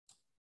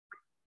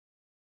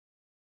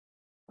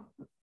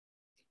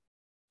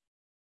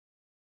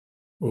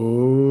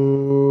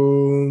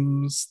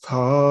ॐ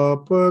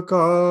स्थापकाय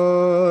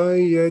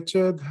च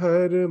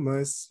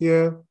धर्मस्य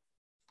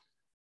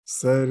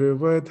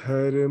सर्वधर्मस्वरूपिणे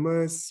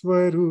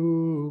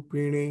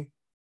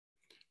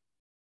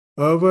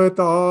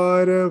अवतारवरिष्ठाय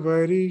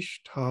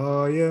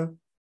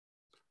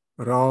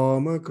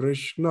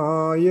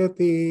रामकृष्णाय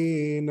ते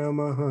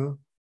नमः।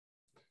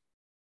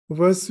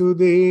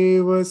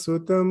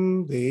 वसुदेवसुतं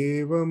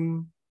देवं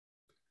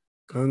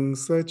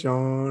कंसचाणूरमर्दनम्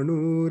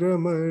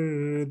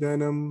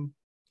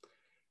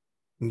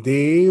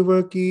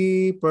देवकी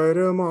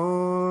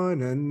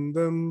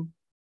परमानन्दं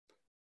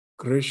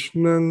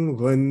कृष्णं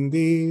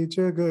वन्दे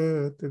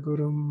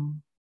जगद्गुरुम्।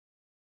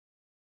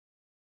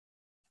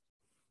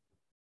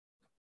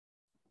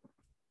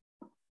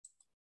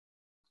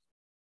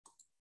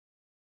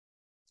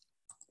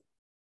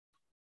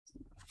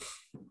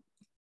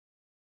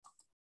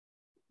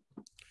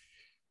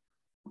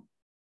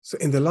 So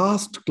in the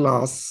last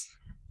class,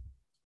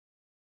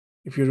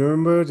 if you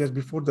remember, just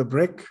before the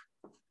break,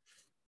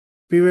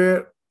 we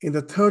were in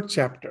the third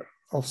chapter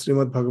of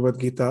Srimad Bhagavad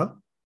Gita,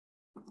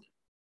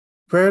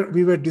 where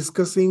we were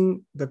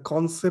discussing the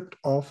concept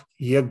of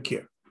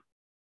yajna.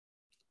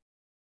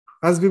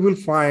 As we will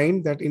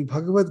find that in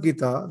Bhagavad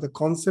Gita, the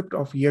concept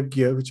of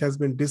yajna, which has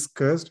been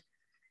discussed,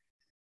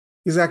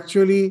 is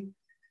actually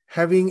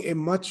having a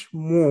much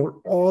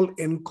more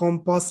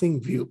all-encompassing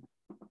view.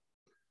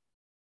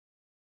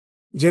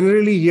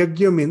 Generally,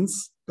 yajna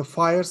means the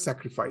fire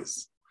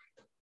sacrifice.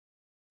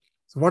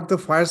 So what the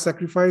fire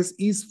sacrifice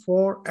is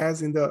for,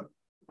 as in the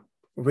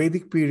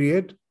Vedic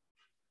period,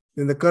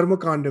 in the Karma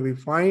Kanda, we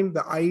find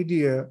the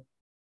idea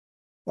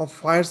of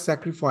fire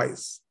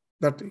sacrifice,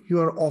 that you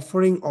are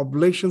offering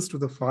oblations to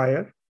the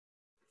fire.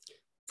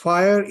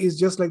 Fire is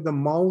just like the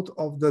mouth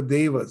of the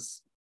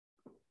devas,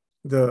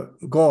 the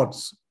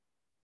gods.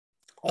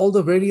 All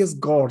the various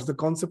gods, the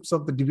concepts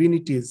of the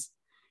divinities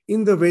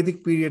in the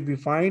Vedic period we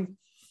find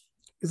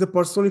is a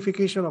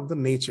personification of the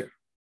nature,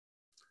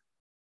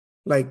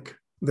 like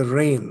the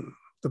rain,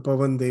 the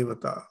Pavan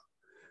Devata.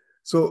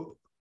 So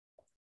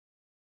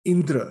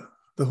Indra,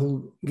 the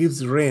who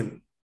gives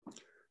rain.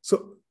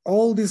 So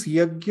all these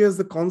yajnas,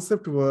 the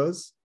concept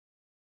was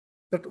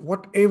that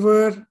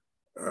whatever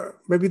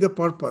may be the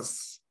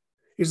purpose,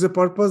 it's a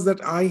purpose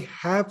that I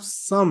have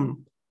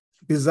some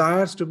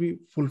desires to be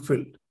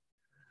fulfilled.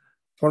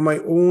 For my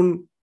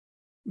own,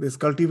 this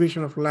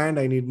cultivation of land,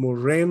 I need more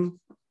rain.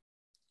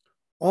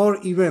 Or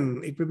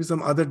even it may be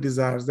some other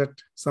desires,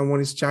 that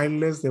someone is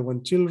childless, they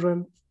want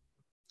children.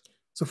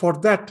 So for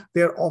that,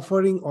 they are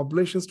offering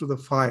oblations to the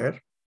fire.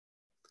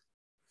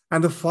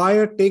 And the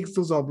fire takes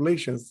those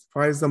oblations,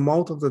 fire is the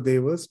mouth of the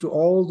devas, to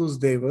all those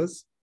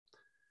devas,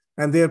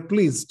 and they are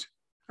pleased.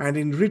 And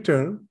in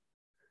return,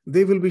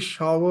 they will be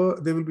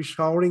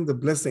showering the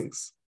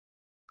blessings.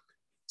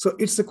 So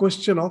it's a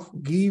question of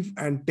give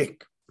and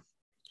take.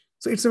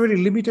 So it's a very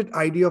limited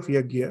idea of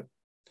yajna.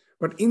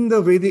 But in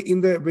the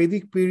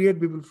Vedic period,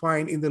 we will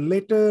find in the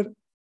later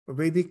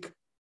Vedic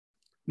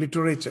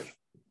literature,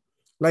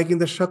 like in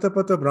the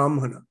Shatapatha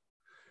Brahmana,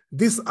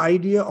 this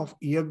idea of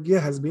yajna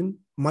has been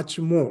much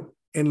more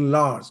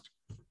enlarged.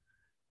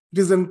 It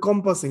is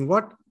encompassing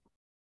what?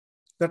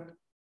 That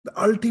the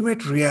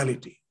ultimate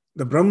reality,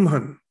 the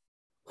Brahman,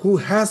 who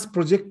has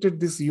projected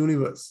this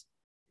universe,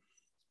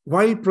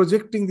 while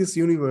projecting this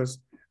universe,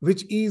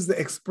 which is the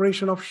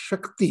expression of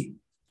Shakti,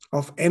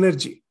 of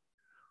energy.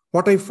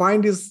 What I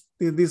find is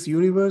this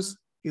universe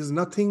is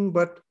nothing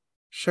but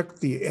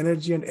Shakti,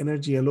 energy and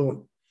energy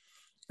alone.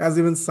 As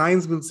even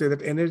science will say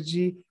that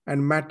energy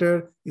and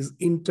matter is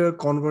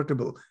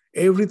interconvertible.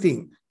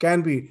 Everything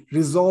can be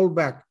resolved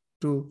back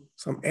to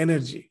some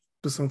energy,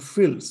 to some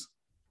fields.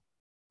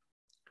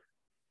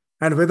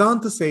 And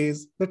Vedanta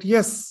says that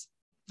yes,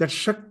 that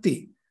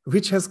Shakti,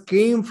 which has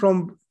came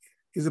from,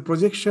 is a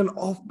projection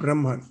of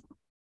Brahman.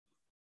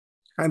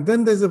 And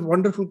then there's a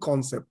wonderful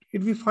concept.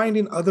 It we find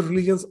in other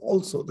religions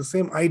also, the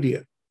same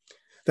idea,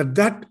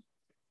 that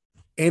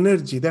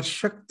energy, that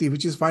Shakti,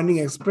 which is finding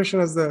expression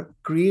as the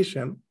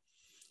creation,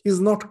 is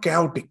not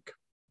chaotic.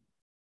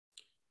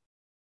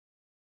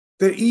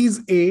 There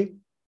is a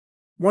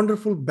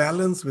wonderful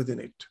balance within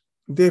it.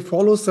 They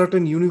follow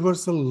certain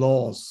universal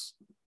laws.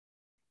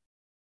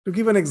 To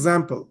give an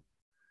example,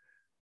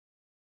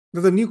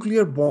 that the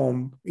nuclear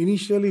bomb,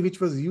 initially which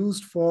was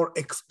used for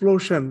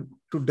explosion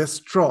to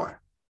destroy,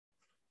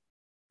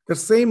 the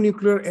same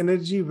nuclear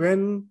energy,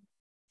 when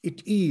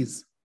it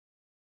is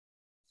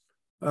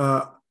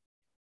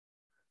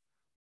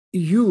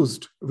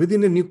used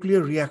within a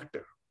nuclear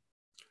reactor,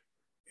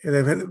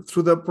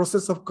 through the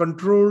process of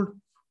controlled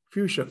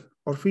fusion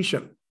or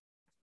fission,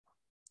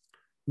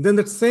 then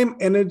that same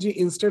energy,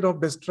 instead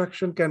of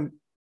destruction, can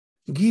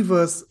give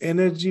us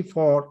energy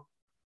for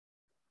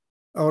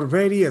our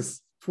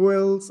various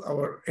fuels,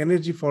 our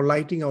energy for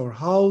lighting our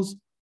house.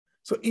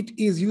 So it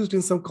is used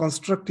in some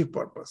constructive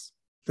purpose.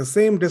 The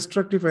same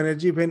destructive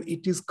energy, when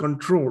it is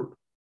controlled,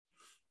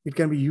 it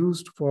can be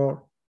used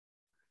for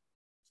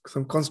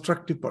some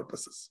constructive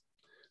purposes.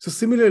 So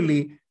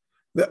similarly,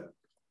 the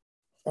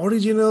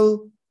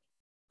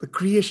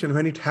creation,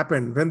 when it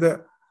happened, when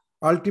the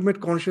ultimate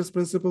conscious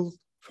principle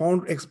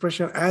found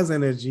expression as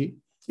energy,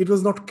 it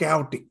was not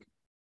chaotic.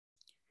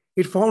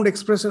 It found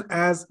expression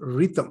as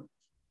rhythm.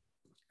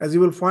 As you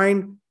will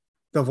find,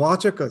 the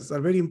Vachakas are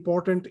very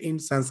important in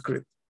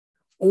Sanskrit.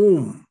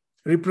 Om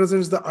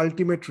represents the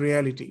ultimate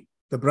reality,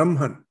 the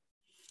Brahman,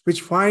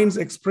 which finds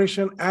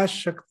expression as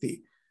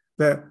Shakti.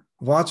 The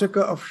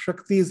Vachaka of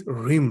Shakti is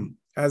Rim,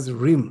 as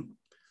Rim,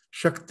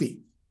 Shakti.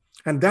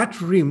 And that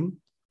Rim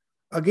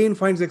again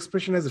finds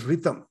expression as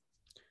Rhythm.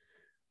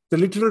 The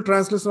literal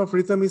translation of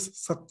Rhythm is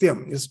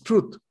Satyam, is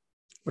truth.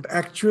 But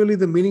actually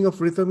the meaning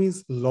of Rhythm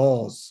is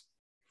laws.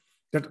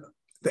 That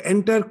the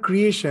entire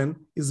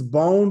creation is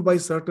bound by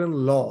certain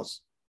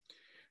laws.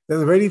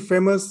 There's a very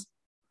famous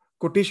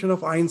quotation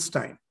of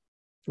Einstein.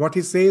 What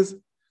he says,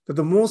 that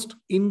the most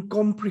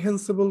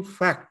incomprehensible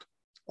fact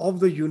of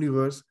the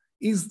universe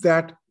is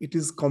that it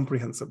is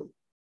comprehensible.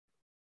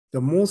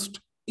 The most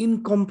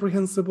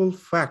incomprehensible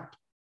fact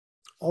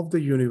of the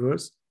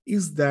universe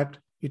is that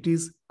it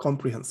is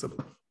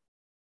comprehensible.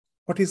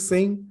 What he's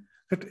saying,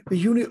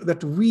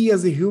 that we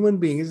as a human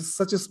being is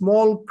such a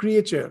small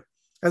creature,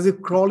 as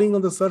if crawling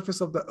on the surface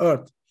of the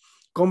earth.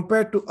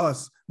 Compared to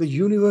us, the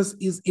universe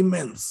is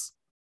immense.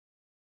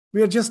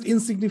 We are just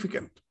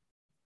insignificant.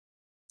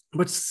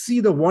 But see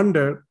the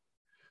wonder,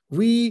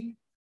 we,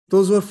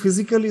 those who are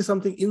physically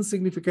something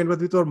insignificant, but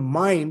with our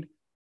mind,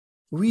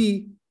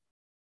 we,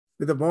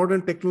 with the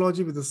modern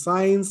technology, with the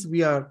science,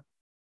 we are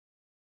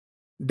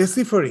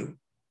deciphering,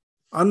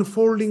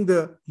 unfolding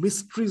the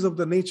mysteries of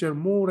the nature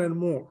more and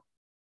more.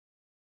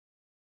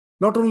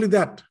 Not only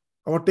that,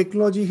 our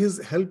technology is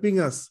helping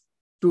us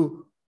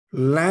to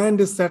land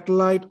a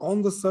satellite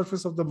on the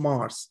surface of the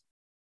Mars.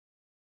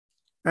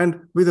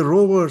 And with the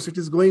rovers, it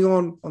is going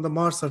on the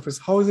Mars surface.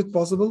 How is it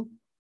possible?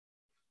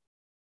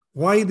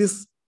 Why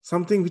this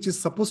something which is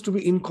supposed to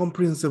be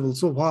incomprehensible,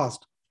 so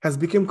vast, has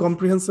become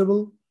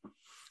comprehensible?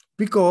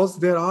 Because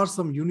there are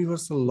some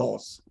universal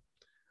laws.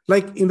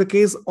 Like in the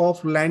case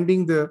of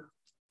landing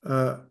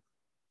a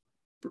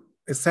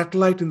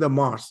satellite in the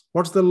Mars.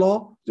 What's the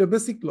law? The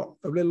basic law,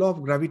 the law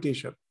of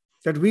gravitation.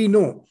 That we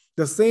know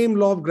the same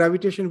law of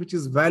gravitation which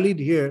is valid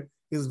here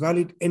is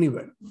valid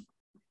anywhere.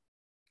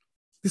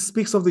 This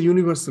speaks of the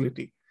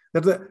universality,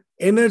 that the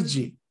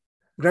energy,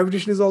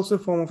 gravitation is also a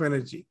form of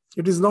energy.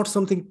 It is not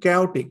something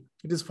chaotic.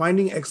 It is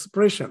finding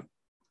expression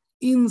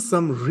in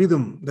some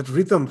rhythm. That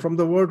rhythm, from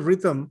the word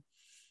rhythm,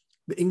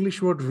 the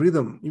English word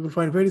rhythm, you will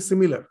find very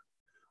similar.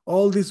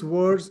 All these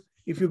words,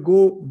 if you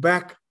go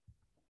back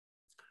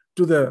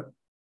to the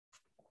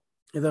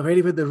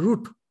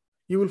root,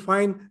 you will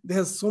find there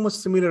has so much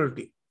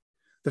similarity.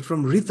 That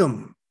from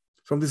rhythm,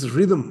 from this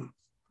rhythm,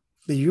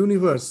 the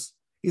universe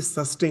is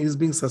sustained, is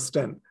being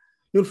sustained.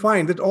 You'll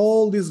find that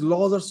all these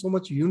laws are so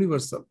much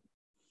universal.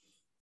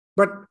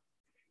 But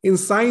in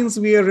science,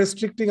 we are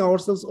restricting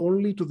ourselves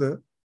only to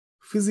the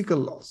physical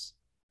laws.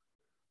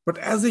 But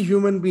as a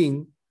human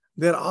being,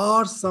 there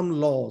are some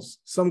laws,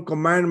 some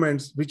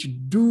commandments which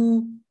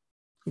do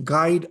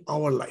guide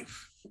our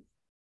life.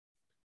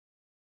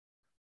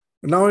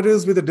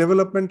 Nowadays, with the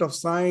development of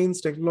science,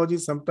 technology,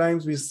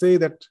 sometimes we say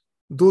that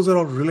those are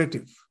all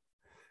relative.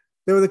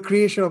 They were the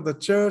creation of the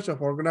church,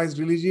 of organized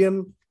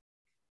religion.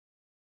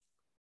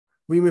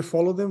 We may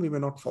follow them, we may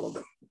not follow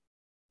them.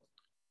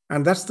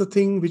 And that's the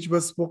thing which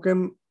was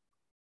spoken,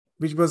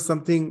 which was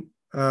something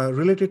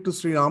related to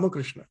Sri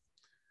Ramakrishna.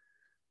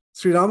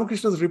 Sri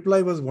Ramakrishna's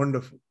reply was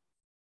wonderful.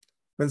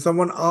 When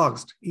someone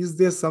asked, is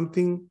there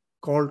something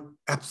called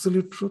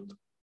absolute truth?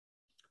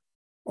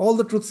 All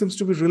the truth seems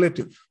to be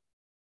relative.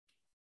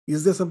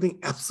 Is there something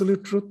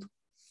absolute truth?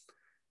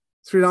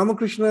 Sri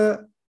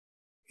Ramakrishna,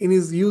 in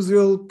his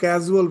usual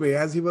casual way,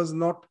 as he was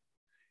not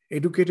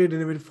educated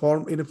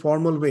in a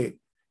formal way,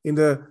 in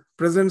the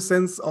present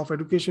sense of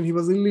education, he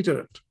was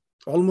illiterate,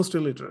 almost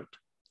illiterate.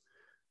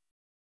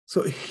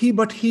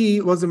 But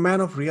he was a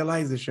man of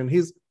realization.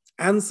 His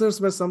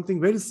answers were something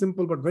very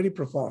simple but very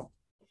profound.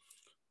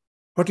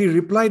 What he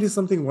replied is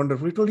something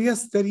wonderful. He told,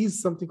 yes, there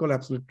is something called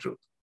absolute truth.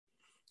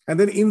 And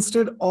then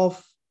instead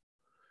of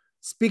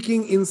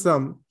speaking in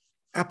some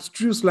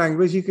abstruse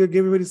language, he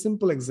gave a very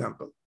simple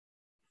example.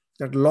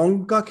 That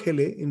Lonka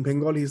khele, in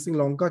Bengali, he's saying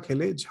Lonka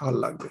khele jhal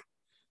lagbe.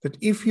 That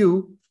if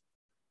you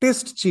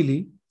taste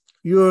chili,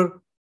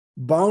 you're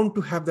bound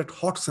to have that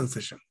hot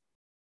sensation.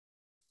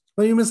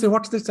 Now you may say,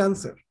 what's this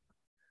answer?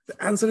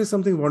 The answer is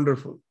something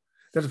wonderful.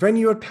 That when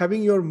you are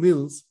having your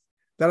meals,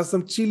 there are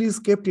some chilies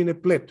kept in a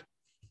plate.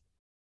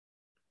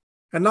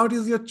 And now it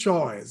is your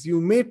choice. You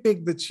may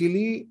take the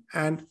chili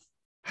and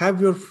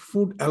have your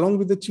food along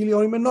with the chili,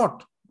 or you may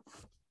not.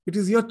 It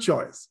is your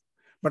choice.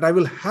 But I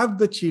will have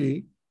the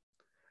chili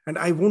and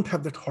I won't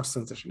have that hot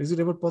sensation. Is it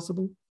ever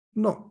possible?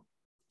 No.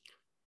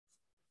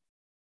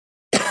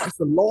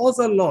 So laws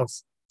are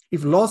laws.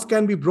 If laws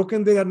can be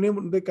broken,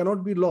 they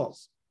cannot be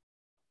laws.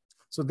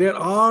 So there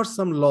are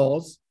some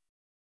laws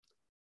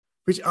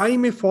which I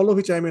may follow,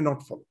 which I may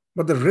not follow.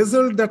 But the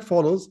result that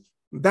follows,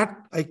 that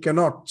I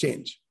cannot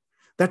change.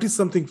 That is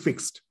something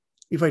fixed.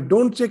 If I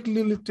don't take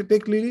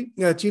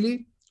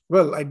chili,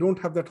 well, I don't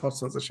have that hot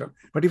sensation.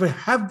 But if I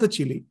have the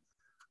chili,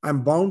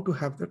 I'm bound to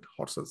have that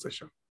hot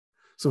sensation.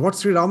 So what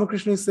Sri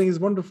Ramakrishna is saying is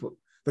wonderful,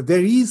 that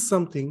there is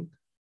something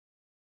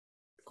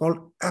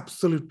called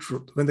absolute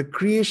truth. When the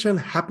creation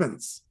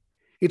happens,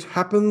 it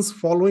happens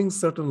following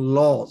certain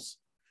laws,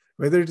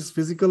 whether it is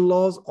physical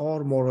laws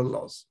or moral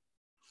laws.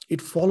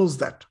 It follows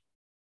that.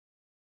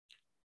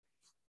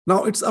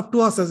 Now it's up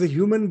to us as a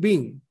human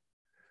being.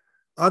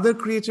 Other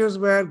creatures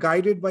were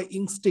guided by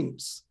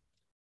instincts,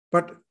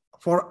 but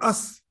for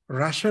us,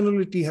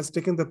 rationality has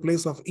taken the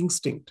place of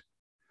instinct.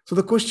 So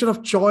the question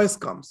of choice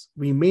comes.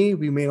 We may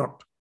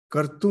not.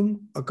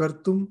 Kartum,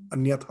 akartum,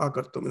 anyatha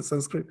kartum. In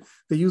Sanskrit,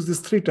 they use these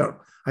three terms.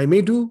 I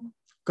may do,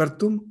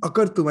 kartum,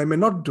 akartum, I may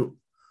not do.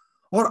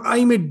 Or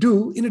I may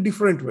do in a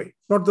different way,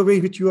 not the way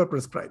which you are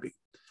prescribing.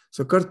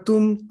 So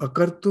kartum,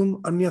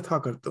 akartum, anyatha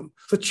kartum.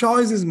 So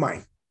choice is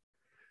mine.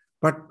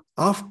 But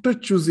after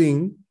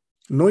choosing,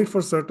 know it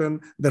for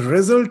certain, the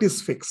result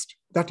is fixed.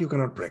 That you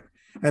cannot break.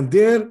 And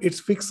there it's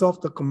fixed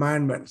of the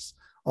commandments,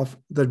 of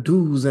the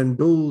do's and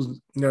don'ts,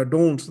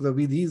 the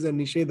vidhis and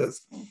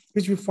nishedas,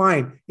 which we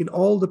find in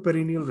all the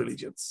perennial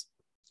religions.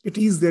 It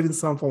is there in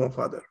some form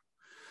or other.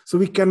 So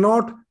we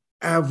cannot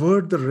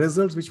avert the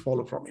results which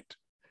follow from it.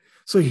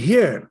 So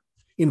here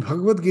in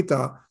Bhagavad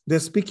Gita, they're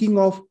speaking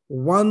of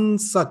one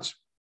such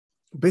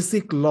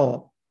basic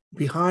law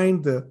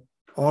behind the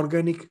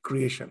organic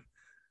creation.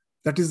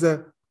 That is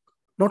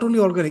not only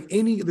organic,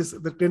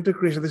 the tentative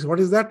creation. What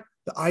is that?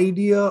 The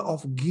idea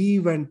of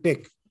give and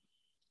take.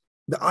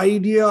 The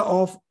idea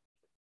of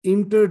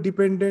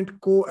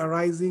interdependent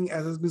co-arising,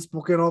 as has been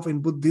spoken of in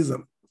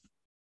Buddhism.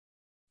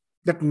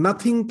 That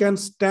nothing can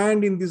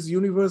stand in this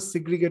universe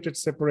segregated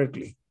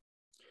separately.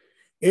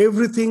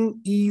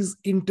 Everything is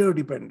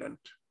interdependent.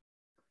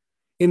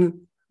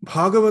 In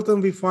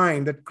Bhagavatam, we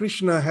find that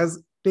Krishna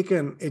has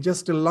taken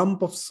just a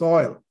lump of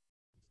soil.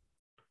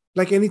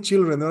 Like any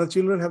children, the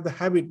children have the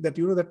habit that,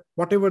 that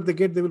whatever they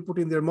get, they will put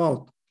in their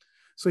mouth.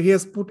 So he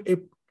has put a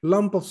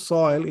lump of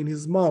soil in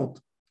his mouth.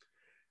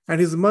 And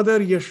his mother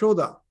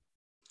Yashoda,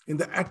 in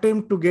the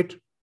attempt to get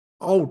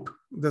out,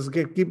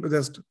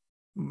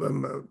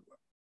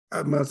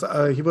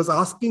 he was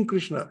asking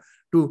Krishna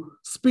to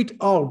spit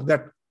out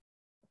that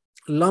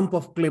lump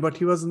of clay, but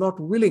he was not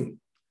willing.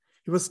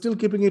 He was still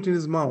keeping it in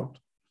his mouth.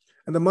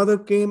 And the mother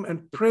came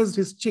and pressed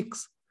his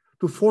cheeks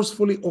to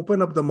forcefully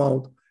open up the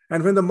mouth.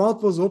 And when the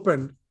mouth was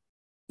opened,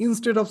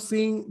 instead of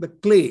seeing the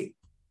clay,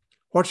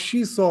 what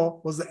she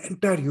saw was the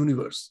entire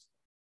universe.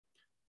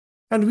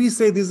 And we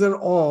say these are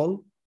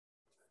all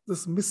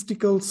these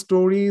mystical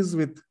stories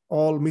with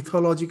all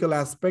mythological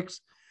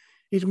aspects.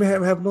 It may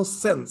have no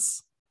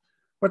sense.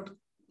 But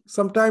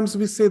sometimes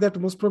we say that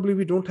most probably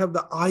we don't have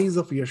the eyes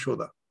of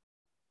Yashoda.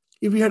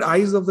 If we had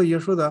eyes of the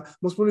Yashoda,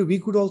 most probably we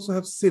could also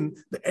have seen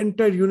the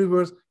entire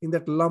universe in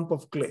that lump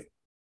of clay.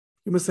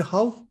 You may say,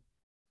 how?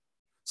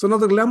 So now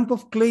the lump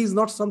of clay is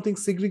not something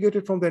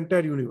segregated from the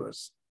entire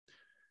universe.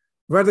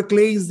 Where the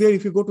clay is there,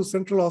 if you go to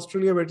Central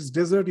Australia where it's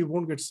desert, you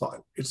won't get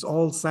soil. It's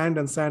all sand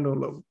and sand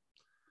all over.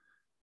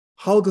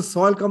 How the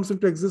soil comes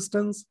into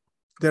existence?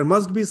 There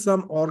must be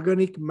some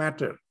organic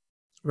matter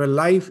where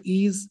life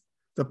is.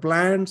 The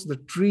plants, the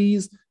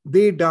trees,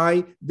 they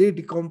die, they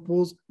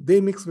decompose,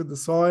 they mix with the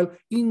soil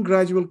in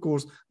gradual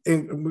course,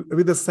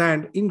 with the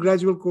sand, in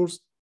gradual course,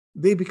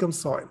 they become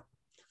soil.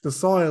 The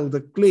soil, the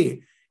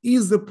clay,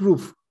 is the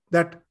proof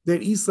that there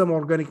is some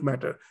organic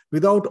matter.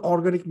 Without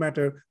organic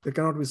matter, there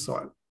cannot be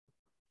soil.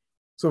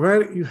 So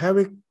where you have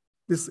a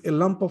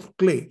lump of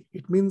clay,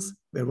 it means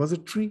there was a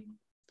tree.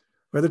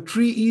 Where the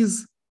tree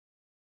is,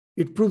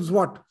 it proves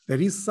what?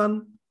 There is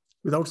sun.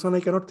 Without sun, I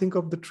cannot think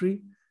of the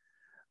tree.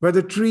 Where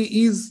the tree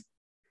is,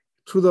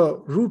 through the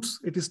roots,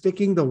 it is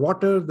taking the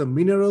water, the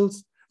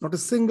minerals. Not a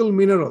single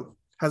mineral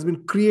has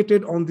been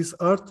created on this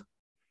earth.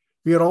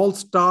 We are all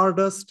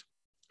stardust.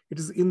 It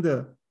is in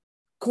the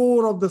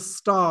core of the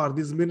star,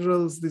 these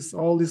minerals,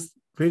 all these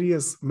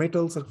various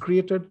metals are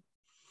created.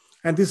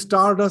 And this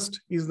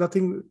stardust is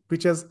nothing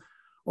which has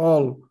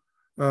all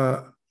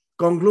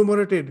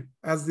conglomerated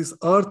as this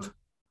earth.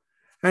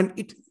 And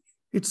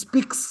it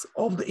speaks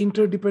of the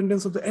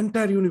interdependence of the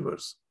entire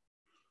universe.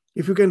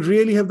 If you can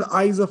really have the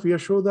eyes of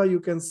Yashoda, you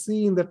can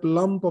see in that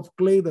lump of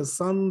clay, the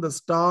sun, the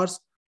stars,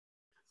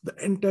 the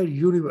entire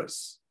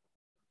universe.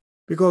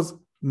 Because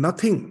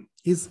nothing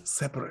is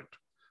separate.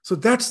 So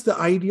that's the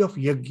idea of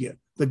yajna,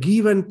 the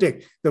give and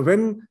take.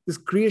 When this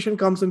creation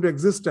comes into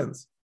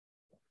existence,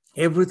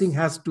 everything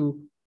has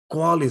to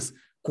coalesce,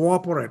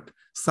 cooperate,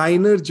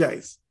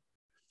 synergize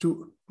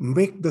to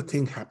make the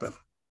thing happen.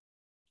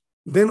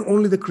 Then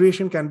only the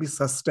creation can be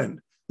sustained.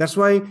 That's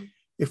why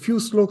a few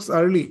slokas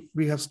early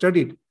we have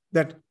studied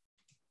that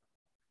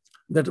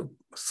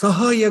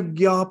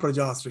sahayagya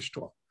praja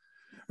srishtva.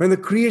 When the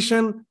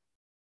creation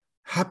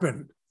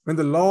happened, when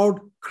the Lord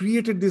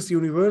created this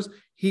universe,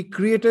 he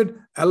created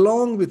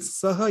along with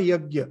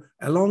sahayagya,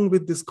 along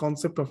with this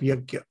concept of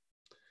yagya,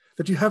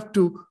 that you have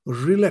to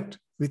relate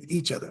with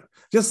each other.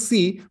 Just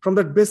see from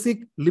that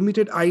basic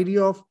limited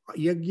idea of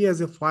yagya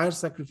as a fire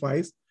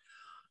sacrifice,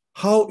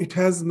 how it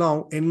has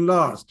now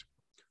enlarged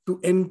to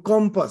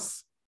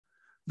encompass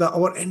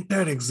our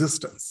entire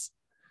existence.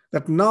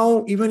 that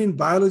now even in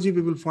biology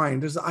we will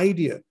find there's an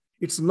idea.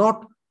 It's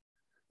not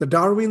the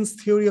Darwin's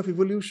theory of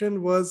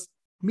evolution was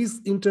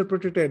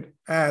misinterpreted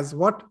as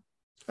what?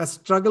 A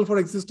struggle for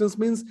existence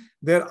means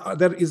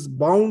there is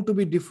bound to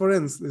be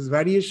difference, this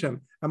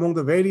variation among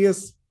the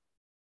various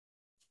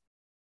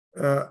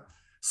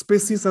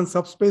species and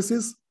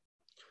subspecies.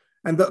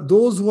 And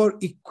those who are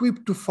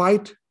equipped to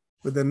fight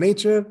with the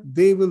nature,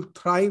 they will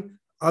thrive.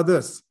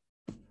 Others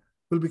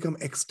will become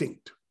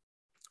extinct.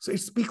 So it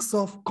speaks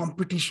of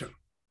competition.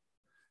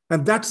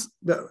 And that's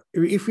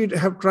if we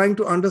have trying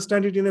to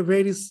understand it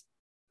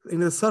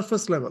in a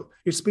surface level,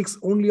 it speaks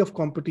only of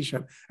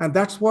competition. And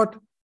that's what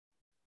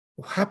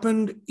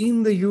happened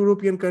in the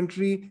European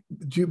country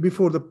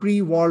before the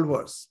pre-World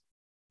Wars.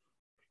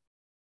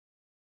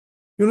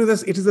 You know,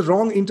 it is a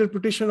wrong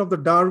interpretation of the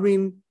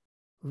Darwin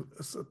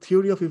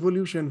theory of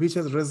evolution, which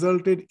has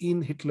resulted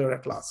in Hitler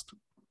at last.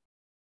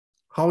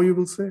 How you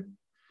will say?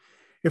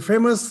 A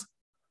famous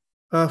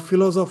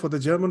philosopher, the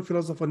German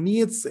philosopher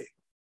Nietzsche,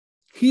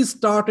 he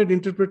started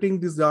interpreting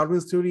this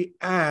Darwin's theory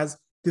as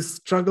this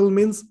struggle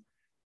means.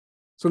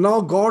 So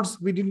now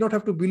gods, we did not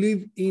have to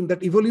believe in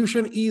that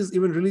evolution is,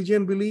 even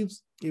religion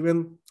believes,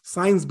 even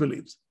science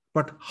believes.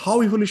 But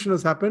how evolution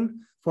has happened,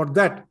 for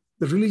that,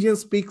 the religion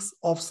speaks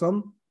of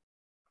some,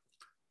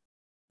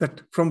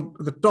 that from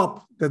the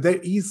top, that there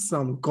is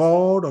some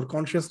God or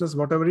consciousness,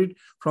 whatever it,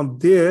 from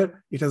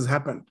there it has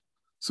happened.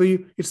 So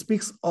it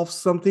speaks of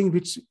something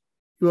which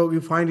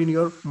you find in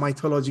your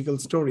mythological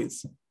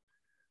stories.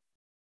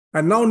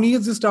 And now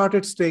Nietzsche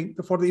started saying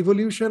for the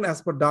evolution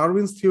as per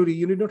Darwin's theory,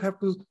 you need not have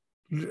to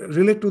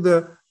relate to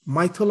the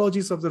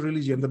mythologies of the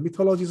religion, the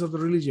mythologies of the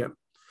religion.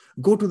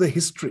 Go to the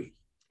history.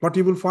 What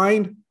you will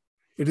find,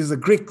 it is the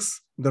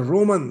Greeks, the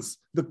Romans,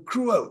 the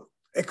cruel,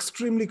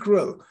 extremely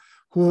cruel,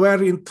 who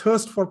were in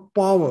thirst for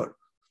power,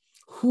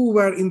 who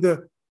were in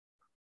the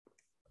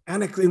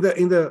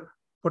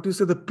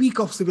the peak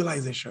of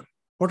civilization.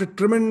 What a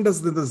tremendous,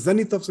 the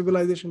zenith of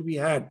civilization we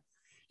had.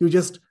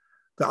 The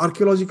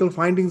archaeological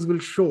findings will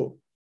show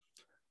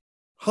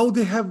how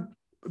they have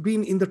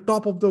been in the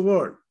top of the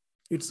world.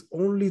 It's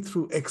only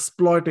through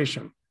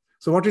exploitation.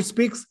 So what it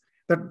speaks,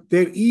 that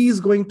there is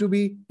going to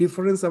be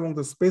difference among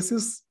the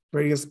species,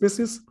 various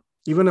species,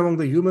 even among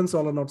the humans,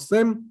 all are not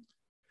same.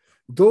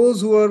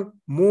 Those who are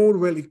more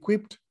well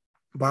equipped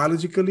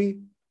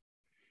biologically,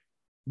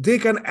 they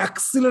can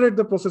accelerate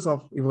the process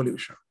of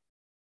evolution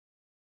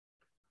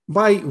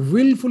by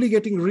willfully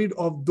getting rid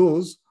of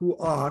those who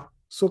are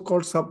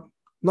so-called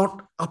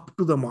not up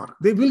to the mark.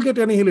 They will get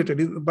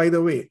annihilated. By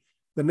the way,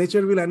 the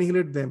nature will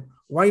annihilate them.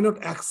 Why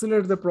not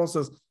accelerate the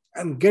process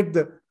and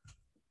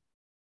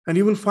and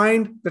you will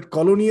find that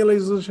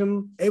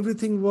colonialization,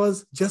 everything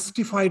was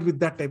justified with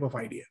that type of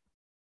idea.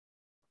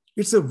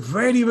 It's a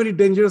very, very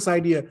dangerous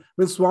idea.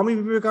 When Swami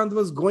Vivekananda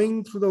was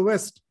going through the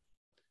West,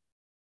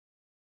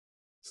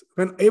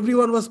 when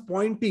everyone was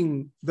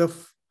pointing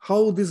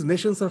how these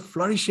nations are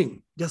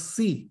flourishing, just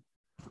see.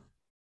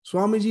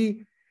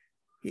 Swamiji,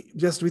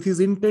 just with his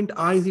intent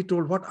eyes, he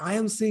told, what I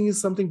am seeing is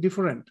something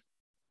different.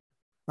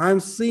 I am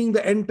seeing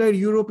the entire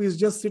Europe is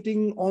just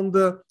sitting on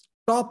the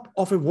top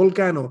of a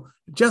volcano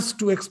just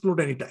to explode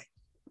anytime.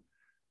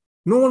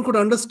 No one could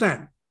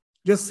understand.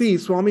 Just see,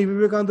 Swami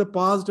Vivekananda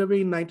passed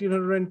away in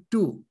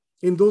 1902.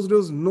 In those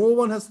days, no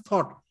one has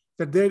thought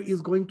that there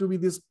is going to be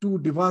these two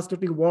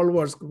devastating world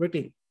wars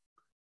waiting.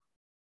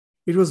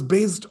 It was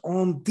based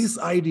on this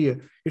idea.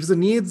 It is a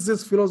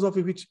Nietzsche's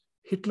philosophy which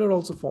Hitler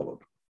also followed.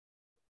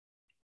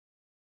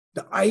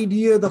 The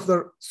idea of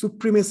the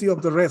supremacy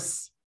of the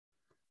race.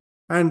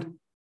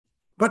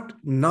 But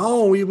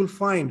now we will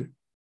find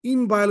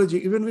in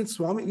biology, even with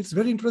Swami, it's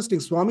very interesting.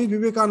 Swami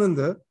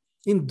Vivekananda,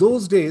 in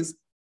those days,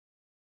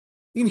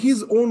 in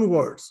his own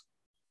words,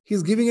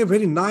 he's giving a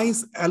very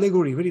nice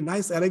allegory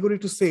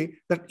to say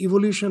that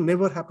evolution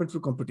never happened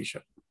through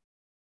competition.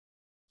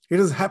 It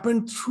has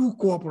happened through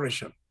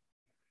cooperation.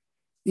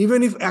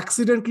 Even if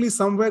accidentally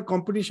somewhere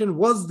competition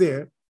was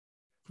there,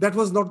 that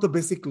was not the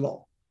basic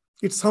law.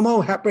 It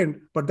somehow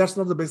happened, but that's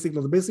not the basic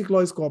law. The basic law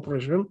is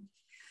cooperation.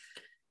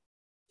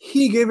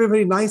 He gave a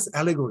very nice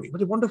allegory,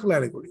 but a wonderful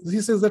allegory.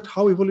 He says that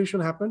how evolution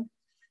happened.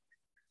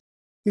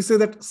 He said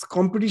that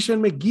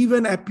competition may give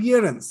an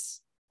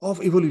appearance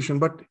of evolution,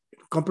 but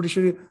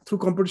through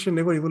competition,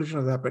 never evolution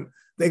has happened.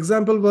 The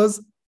example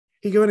was,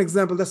 he gave an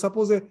example that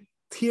suppose a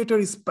theater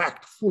is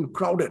packed, full,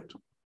 crowded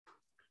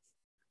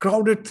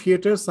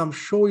theater, some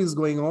show is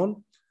going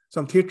on,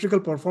 some theatrical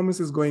performance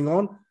is going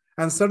on,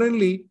 and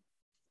suddenly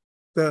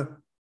the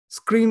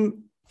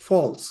screen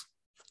falls,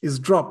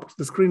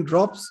 the screen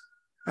drops,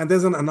 and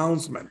there's an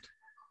announcement.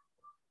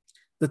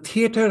 The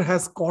theater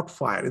has caught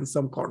fire in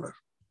some corner.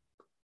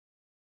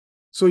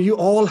 So you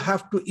all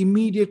have to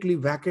immediately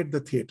vacate the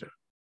theater.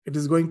 It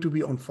is going to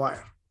be on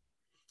fire.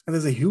 And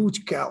there's a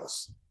huge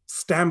chaos,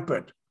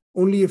 stampede.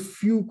 Only a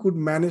few could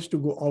manage to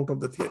go out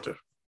of the theater.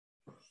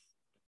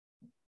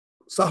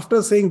 So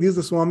after saying this,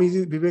 the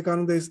Swamiji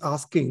Vivekananda is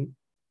asking,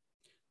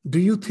 do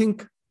you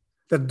think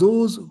that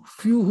those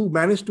few who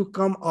managed to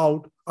come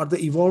out are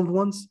the evolved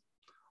ones?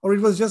 Or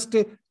it was just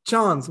a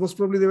chance, most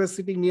probably they were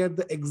sitting near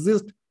the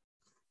exit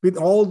with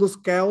all those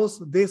chaos.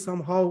 They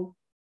somehow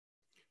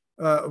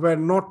were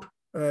not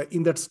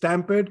in that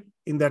stampede,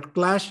 in that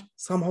clash.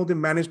 Somehow they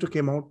managed to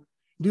come out.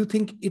 Do you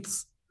think it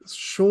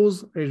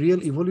shows a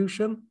real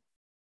evolution?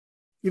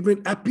 It may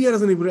appear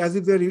as an evolution, as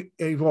if they're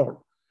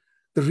evolved.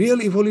 The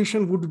real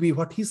evolution would be,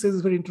 what he says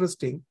is very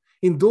interesting.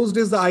 In those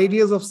days, the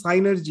ideas of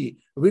synergy,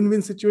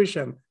 win-win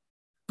situation,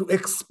 to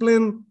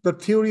explain the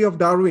theory of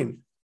Darwin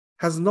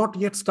has not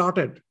yet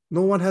started.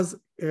 No one has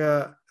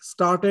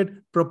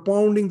started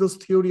propounding this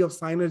theory of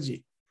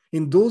synergy.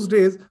 In those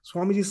days,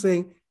 Swamiji is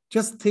saying,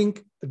 just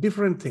think a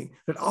different thing,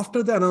 that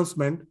after the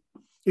announcement,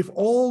 if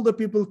all the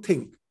people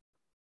think,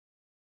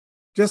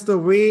 just the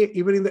way,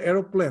 even in the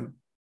aeroplane,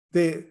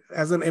 they,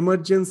 as an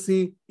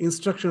emergency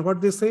instruction,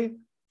 what they say?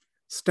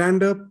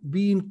 Stand up,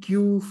 be in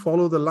queue,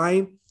 follow the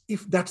line.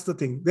 If that's the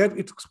thing, then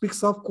it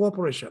speaks of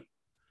cooperation.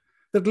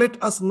 That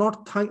let us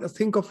not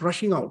think of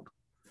rushing out.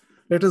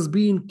 Let us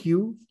be in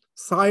queue,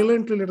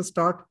 silently let us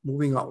start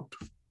moving out.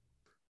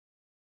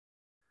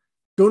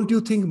 Don't you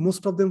think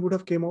most of them would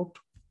have came out?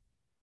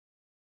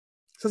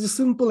 Such a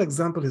simple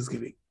example he's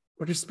giving,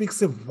 but it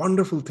speaks a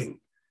wonderful thing,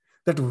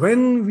 that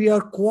when we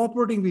are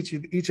cooperating with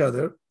each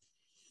other,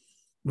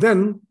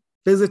 then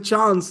there's a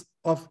chance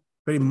of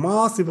very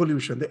mass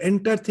evolution. The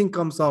entire thing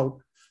comes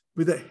out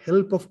with the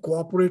help of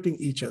cooperating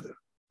each other.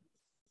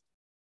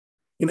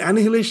 In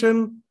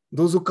annihilation,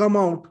 those who come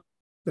out,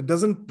 that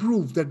doesn't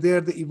prove that they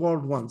are the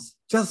evolved ones.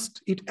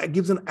 Just it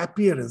gives an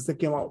appearance they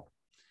came out.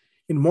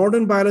 In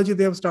modern biology,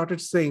 they have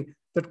started saying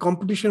that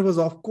competition was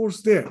of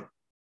course there.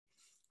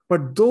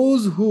 But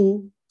those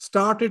who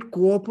started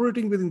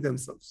cooperating within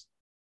themselves,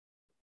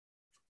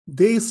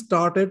 they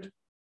started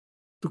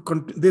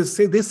to, they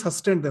say they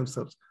sustained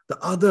themselves. The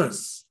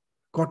others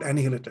got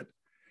annihilated.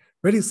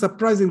 Very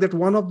surprising that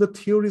one of the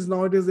theories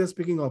nowadays they're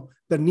speaking of,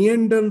 the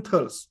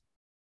Neanderthals,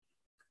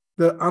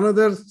 the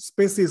another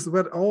species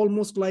were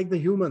almost like the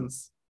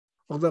humans,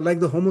 or like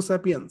the Homo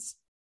sapiens.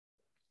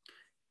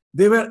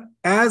 They were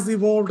as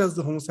evolved as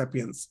the Homo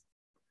sapiens.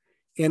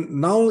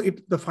 And now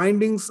the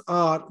findings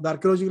are, the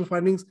archaeological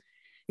findings,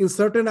 in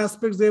certain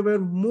aspects, they were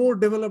more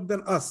developed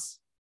than us.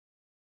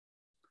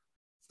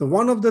 So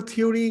one of the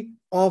theory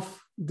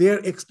of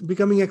their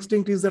becoming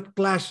extinct is that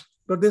clash,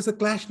 but there's a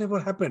clash never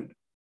happened.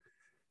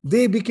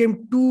 They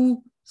became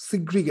too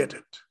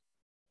segregated.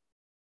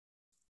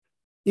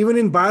 Even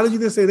in biology,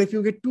 they say that if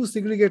you get too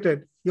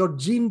segregated, your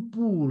gene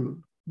pool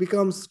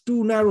becomes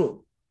too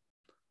narrow.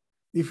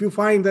 If you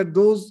find that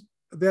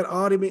there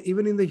are,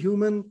 even in the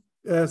human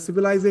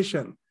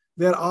civilization,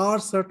 there are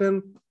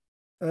certain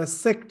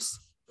sects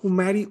who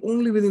marry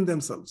only within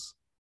themselves.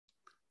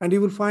 And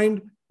you will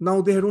find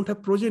now they don't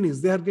have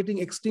progenies. They are getting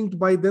extinct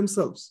by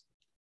themselves.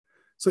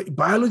 So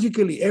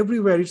biologically,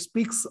 everywhere it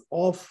speaks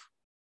of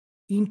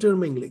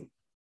intermingling.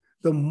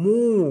 The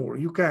more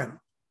you can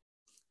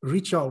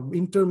reach out,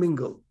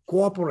 intermingle,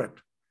 cooperate,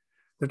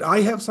 that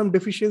I have some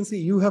deficiency,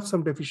 you have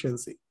some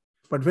deficiency.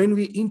 But when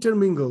we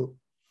intermingle,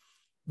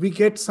 we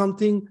get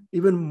something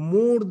even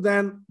more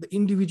than the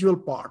individual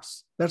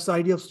parts. That's the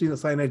idea of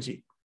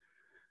synergy.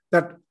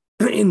 That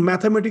in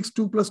mathematics,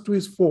 2 + 2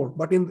 is 4,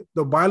 but in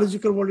the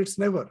biological world, it's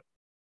never.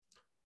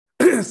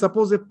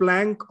 Suppose a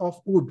plank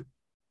of wood,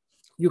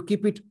 you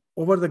keep it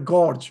over the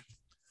gorge,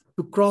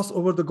 to cross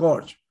over the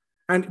gorge.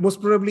 And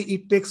most probably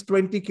it takes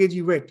 20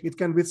 kg weight. It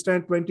can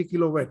withstand 20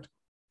 kilo weight.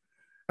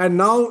 And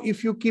now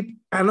if you keep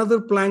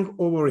another plank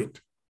over it,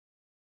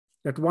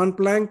 that one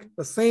plank,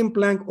 the same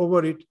plank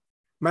over it,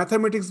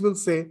 mathematics will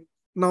say,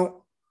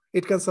 now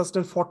it can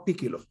sustain 40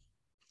 kilo.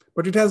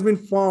 But it has been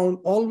found,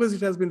 always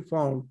it has been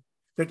found,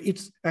 that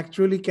it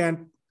actually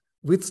can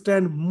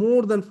withstand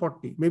more than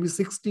 40, maybe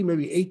 60,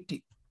 maybe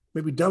 80,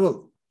 maybe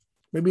double,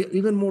 maybe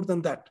even more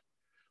than that.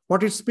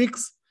 What it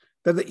speaks,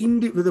 that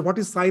what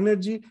is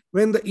synergy?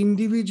 When the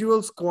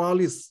individuals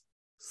coalesce,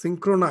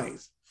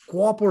 synchronize,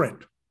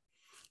 cooperate,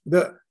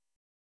 the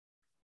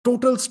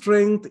total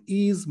strength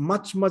is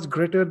much, much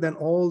greater than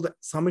all the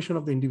summation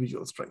of the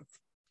individual strength.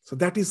 So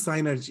that is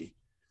synergy,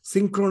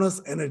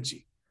 synchronous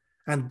energy.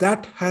 And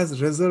that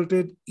has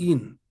resulted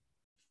in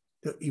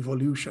the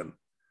evolution.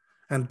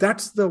 And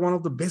that's one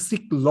of the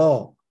basic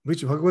law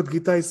which Bhagavad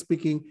Gita is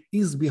speaking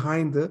is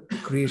behind the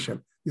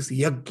creation, this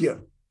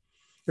yajna.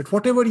 That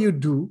whatever you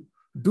do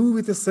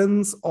with a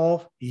sense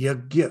of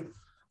yajna.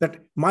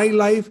 That my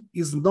life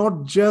is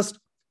not just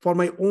for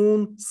my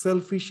own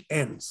selfish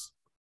ends.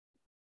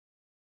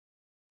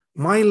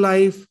 My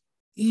life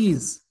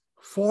is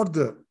for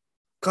the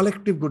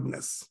collective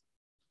goodness.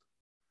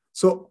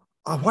 So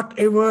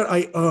whatever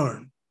I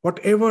earn,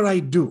 whatever I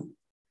do,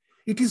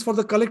 it is for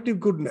the collective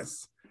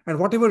goodness. And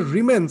whatever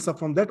remains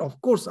from that, of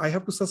course, I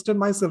have to sustain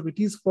myself. It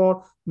is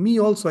for me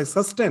also, I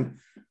sustain.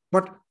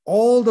 But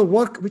all the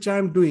work which I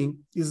am doing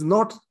is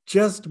not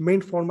just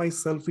meant for my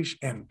selfish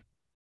end.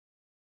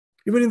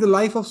 Even in the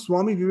life of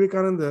Swami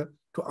Vivekananda,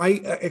 to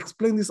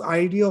explain this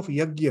idea of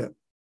yajna,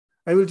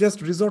 I will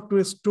just resort to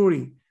a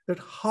story that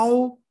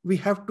how we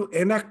have to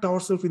enact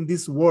ourselves in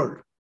this world.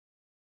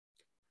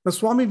 Now,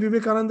 Swami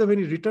Vivekananda, when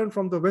he returned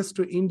from the West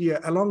to India,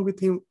 along with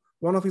him,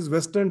 one of his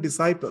Western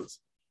disciples,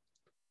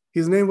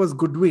 his name was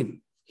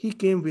Goodwin. He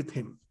came with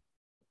him.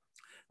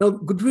 Now,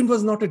 Goodwin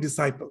was not a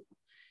disciple.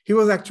 He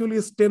was actually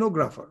a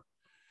stenographer.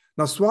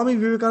 Now, Swami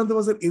Vivekananda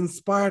was an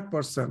inspired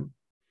person.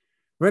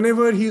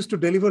 Whenever he used to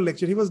deliver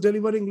lecture, he was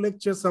delivering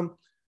lectures, some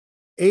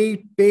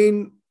 8,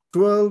 10,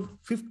 12,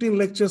 15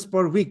 lectures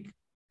per week.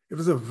 It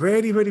was a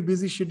very, very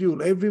busy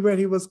schedule. Everywhere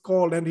he was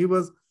called, and he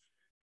was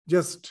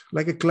just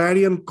like a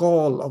clarion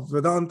call of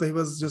Vedanta. He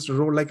was just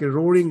like a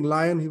roaring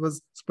lion. He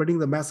was spreading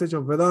the message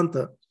of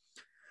Vedanta.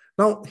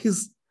 Now,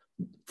 his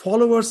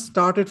followers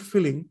started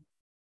feeling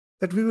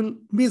that we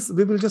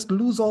will just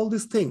lose all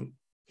this thing.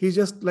 He's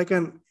just like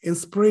an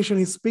inspiration.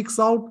 He speaks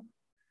out.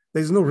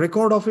 There is no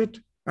record of it.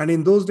 And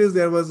in those days,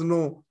 there was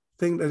no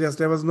thing,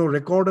 there was no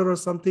recorder or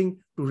something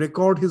to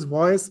record his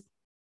voice.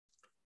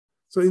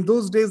 So in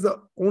those days,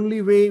 the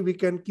only way we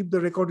can keep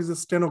the record is a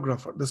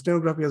stenographer. The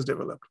stenography has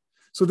developed.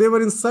 So they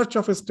were in search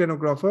of a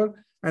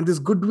stenographer, and this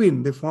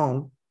Goodwin they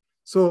found.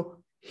 So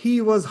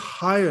he was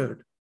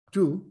hired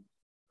to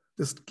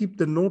just keep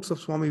the notes of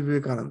Swami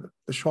Vivekananda,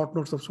 the short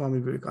notes of Swami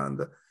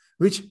Vivekananda,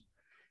 which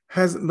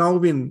has now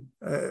been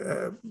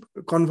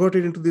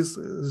converted into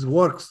these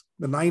works,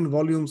 the 9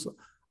 volumes,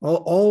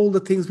 all the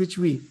things which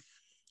we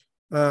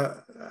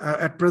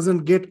at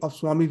present get of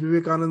Swami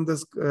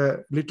Vivekananda's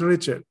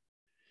literature.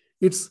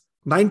 It's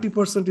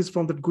 90% is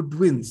from the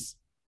Goodwin's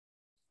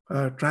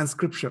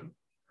transcription,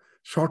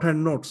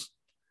 shorthand notes.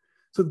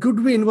 So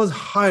Goodwin was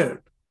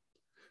hired,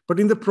 but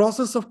in the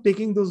process of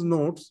taking those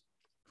notes,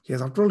 he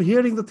has, after all,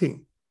 hearing the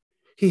thing,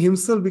 he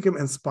himself became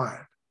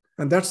inspired,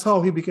 and that's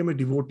how he became a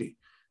devotee.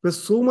 He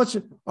was so much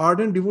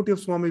ardent devotee of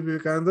Swami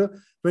Vivekananda.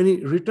 When he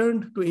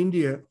returned to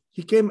India,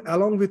 he came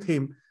along with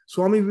him.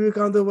 Swami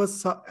Vivekananda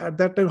was at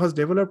that time has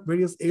developed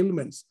various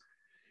ailments.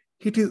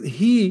 It is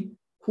he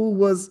who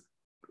was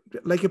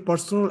like a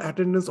personal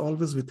attendance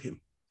always with him.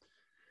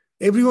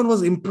 Everyone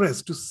was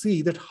impressed to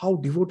see that how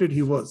devoted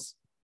he was,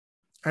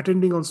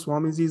 attending on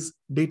Swamiji's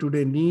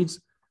day-to-day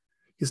needs.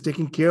 He's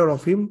taking care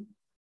of him.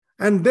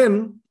 And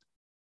then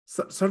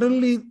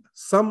suddenly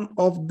some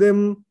of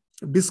them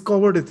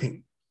discovered a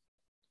thing,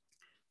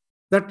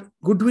 that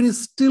Goodwin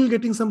is still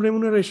getting some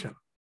remuneration.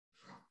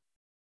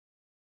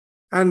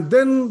 And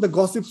then the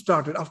gossip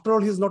started. After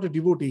all, he's not a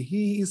devotee.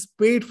 He is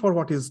paid for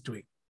what he's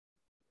doing.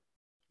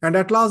 And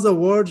at last the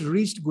words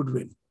reached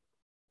Goodwin.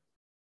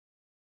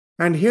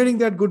 And hearing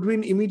that,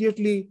 Goodwin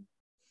immediately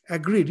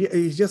agreed.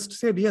 He just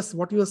said, yes,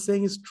 what you are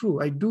saying is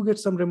true. I do get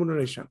some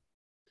remuneration.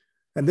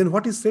 And then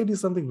what he said is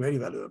something very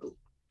valuable.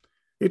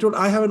 He told,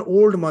 I have an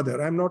old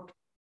mother. I'm not,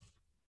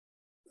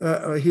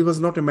 he was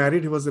not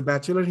married. He was a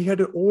bachelor. He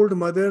had an old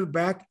mother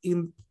back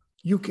in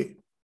UK.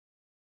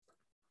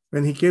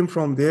 When he came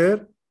from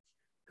there,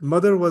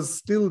 mother was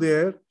still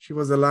there. She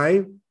was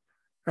alive.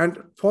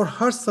 And for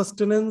her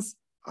sustenance,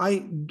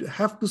 I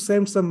have to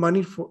send some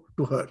money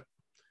to her.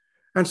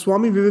 And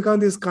Swami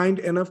Vivekananda is kind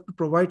enough to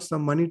provide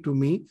some money to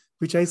me,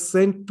 which I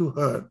sent to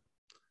her.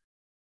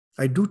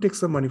 I do take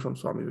some money from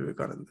Swami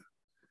Vivekananda.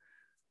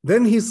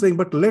 Then he's saying,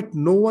 but let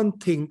no one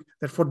think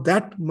that for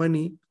that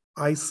money,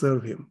 I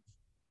serve him.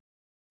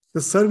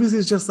 The service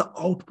is just the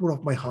output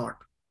of my heart.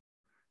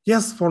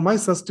 Yes, for my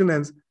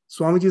sustenance,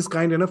 Swamiji is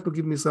kind enough to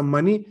give me some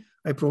money.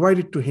 I provide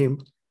it to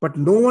him. But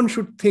no one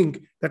should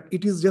think that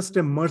it is just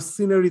a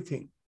mercenary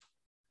thing.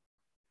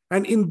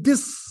 And in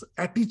this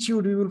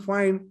attitude, we will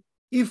find,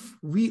 if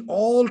we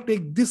all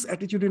take this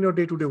attitude in our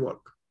day-to-day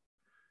work,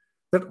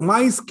 that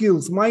my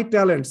skills, my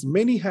talents,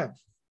 many have.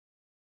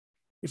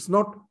 It's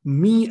not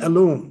me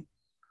alone.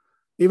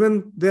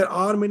 Even there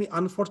are many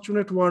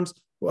unfortunate ones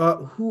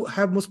who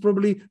have most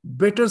probably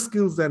better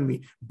skills than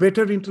me,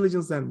 better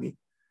intelligence than me,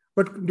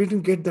 but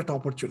didn't get that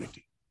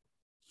opportunity.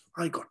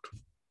 I got.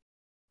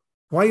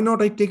 Why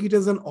not I take it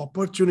as an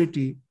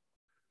opportunity,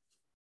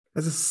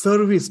 as a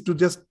service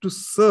to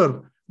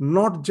serve,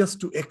 not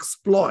just to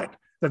exploit,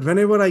 that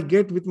whenever I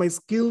get with my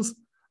skills,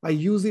 I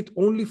use it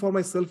only for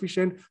my selfish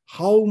end,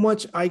 how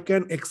much I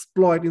can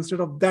exploit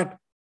instead of that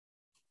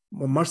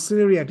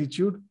mercenary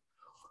attitude.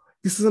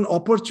 This is an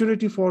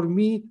opportunity for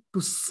me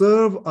to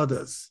serve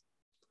others.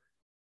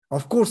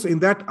 Of course, in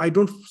that, I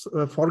don't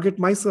forget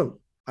myself.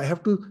 I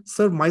have to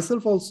serve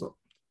myself also.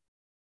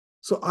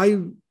 So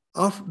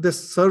after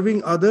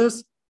serving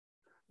others,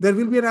 there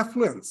will be an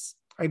affluence.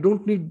 I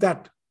don't need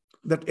that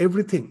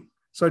everything.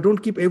 So I don't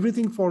keep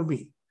everything for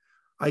me.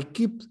 I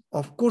keep,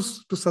 of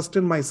course, to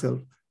sustain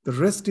myself. The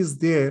rest is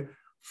there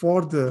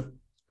for the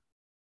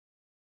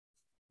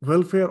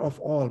welfare of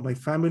all, my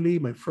family,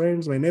 my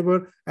friends, my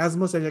neighbor, as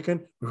much as I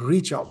can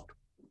reach out.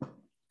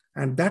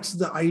 And that's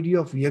the idea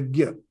of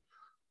yajna,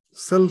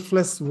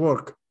 selfless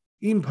work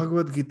in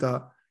Bhagavad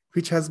Gita,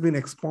 which has been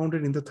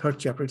expounded in the 3rd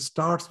chapter. It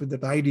starts with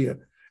that idea.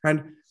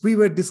 And we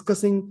were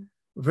discussing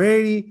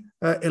very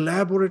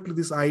elaborately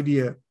this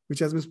idea, which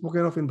has been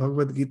spoken of in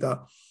Bhagavad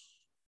Gita.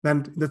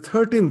 And the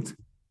 13th,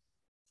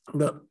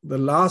 the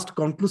last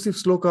conclusive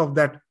sloka of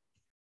that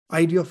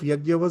idea of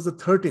yajna was the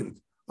 13th.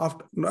 The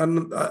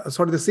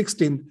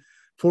 16th.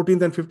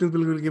 14th and 15th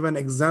will give an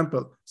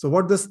example. So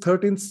what this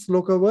 13th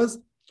sloka was?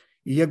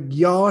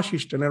 Yagya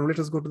Shishta. Now let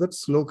us go to that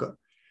sloka.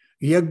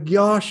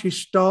 Yagya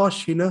Shishta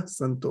Shina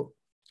Santo.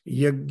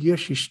 Yagya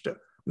Shishta.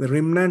 The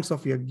remnants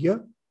of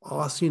Yagya,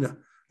 Asina,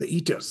 the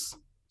eaters.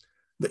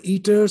 The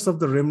eaters of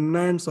the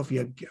remnants of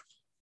Yagya.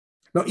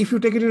 Now, if you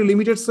take it in a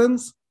limited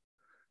sense,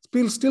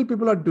 still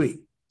people are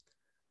doing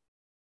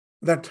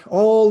that.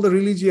 All the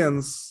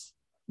religions,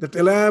 that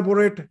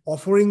elaborate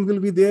offering will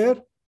be there.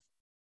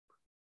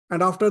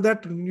 And after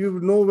that, you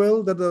know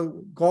well that the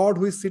God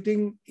who is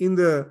sitting in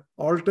the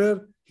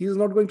altar, he is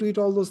not going to eat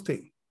all those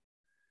things.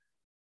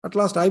 At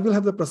last, I will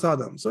have the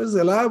prasadam. So his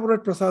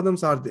elaborate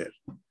prasadams are there.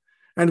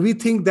 And we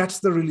think that's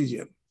the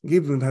religion.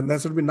 That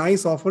should be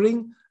nice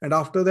offering. And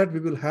after that, we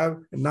will have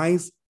a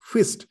nice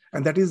feast.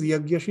 And that is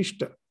Yagya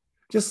Shishta.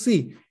 Just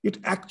see, it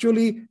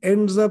actually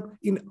ends up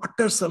in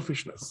utter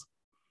selfishness.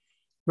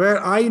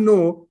 Where I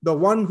know the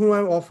one whom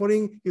I'm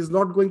offering is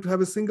not going to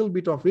have a single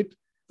bit of it,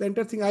 the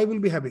entire thing I will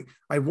be having.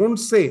 I won't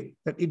say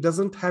that it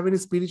doesn't have any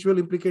spiritual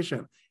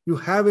implication. You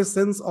have a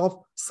sense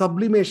of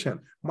sublimation.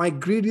 My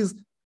greed is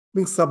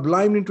being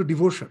sublimed into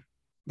devotion.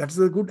 That's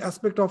a good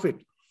aspect of it.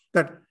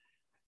 That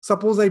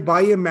suppose I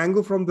buy a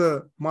mango from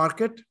the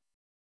market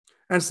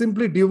and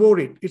simply devour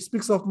it. It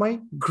speaks of my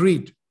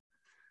greed.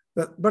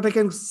 But I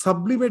can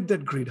sublimate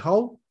that greed.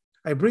 How?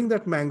 I bring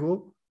that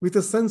mango with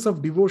a sense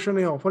of devotion.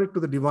 I offer it to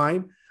the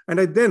divine. And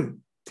I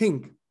then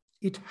think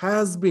it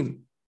has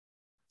been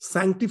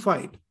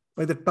sanctified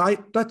by the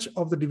touch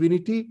of the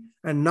divinity.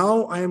 And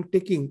now I am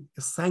taking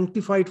a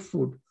sanctified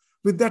food.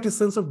 With that, a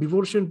sense of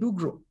devotion do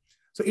grow.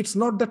 So it's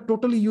not that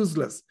totally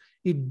useless.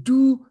 It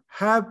do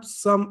have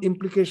some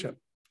implication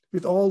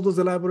with all those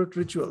elaborate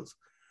rituals.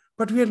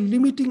 But we are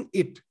limiting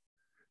it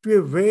to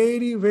a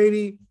very,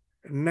 very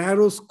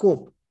narrow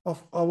scope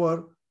of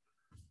our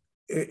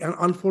an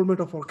unfoldment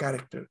of our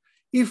character.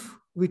 If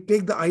we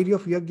take the idea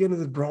of yajna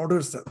in a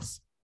broader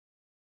sense,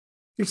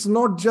 it's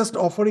not just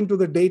offering to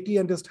the deity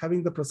and just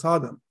having the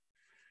prasadam.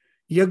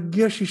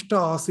 Yajna Shishta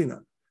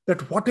Asina,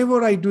 that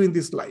whatever I do in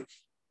this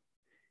life,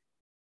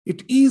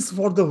 it is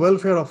for the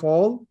welfare of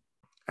all.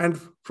 And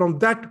from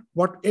that,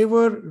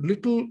 whatever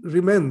little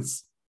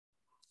remains,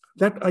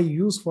 that I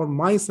use for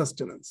my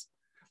sustenance.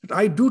 That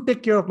I do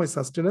take care of my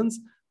sustenance,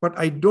 but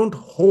I don't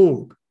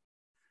hold.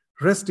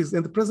 Rest is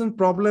in the present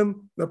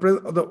problem,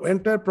 the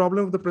entire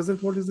problem of the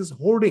present world is this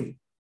hoarding.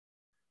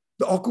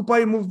 The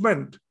Occupy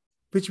movement,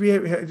 which we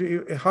have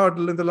heard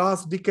in the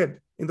last decade,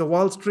 in the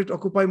Wall Street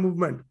Occupy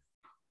movement,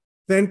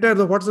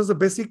 what is the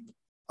basic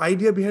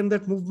idea behind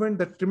that movement,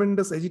 that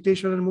tremendous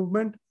agitation and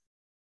movement?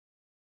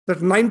 That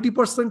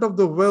 90% of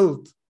the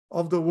wealth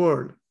of the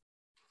world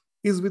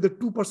is with the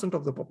 2%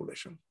 of the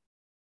population.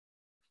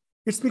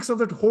 It speaks of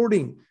that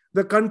hoarding,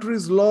 the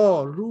country's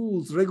law,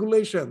 rules,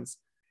 regulations,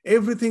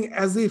 everything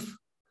as if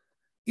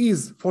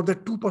is for the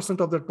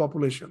 2% of that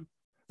population.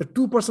 The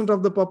 2%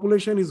 of the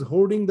population is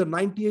hoarding the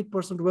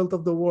 98% wealth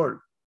of the world.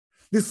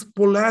 This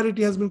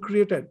polarity has been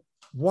created.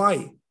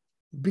 Why?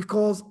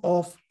 Because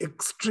of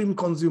extreme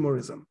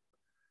consumerism.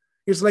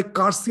 It's like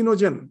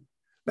carcinogen,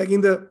 like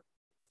in the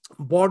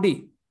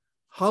body,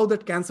 how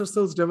that cancer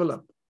cells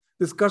develop.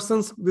 These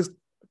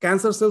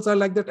cancer cells are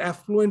like that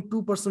affluent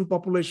 2%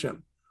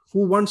 population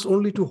who wants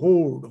only to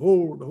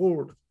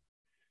hoard.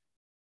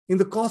 In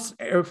the cost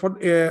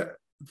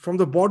from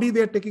the body,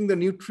 they are taking the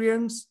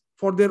nutrients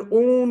for their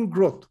own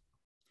growth.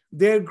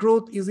 Their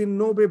growth is in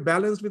no way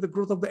balanced with the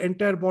growth of the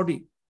entire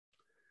body.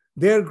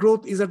 Their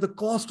growth is at the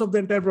cost of the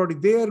entire body.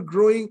 They are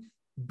growing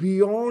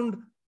beyond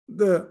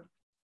the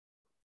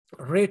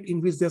rate in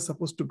which they are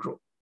supposed to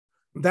grow.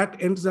 That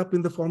ends up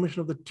in the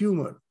formation of the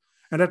tumor.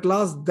 And at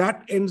last,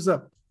 that ends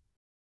up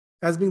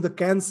as being the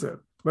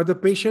cancer, where the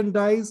patient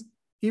dies,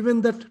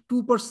 even that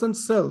 2%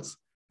 cells,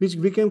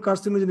 which became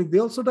carcinogenic, they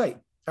also die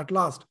at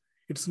last.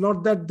 It's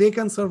not that they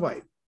can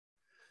survive.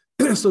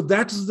 So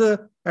that's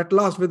at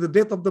last, with the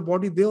death of the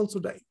body, they also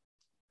die.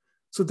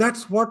 So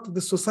that's what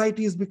the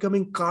society is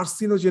becoming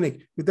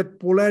carcinogenic with that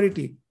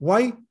polarity.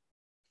 Why?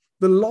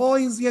 The law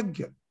is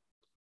yajna.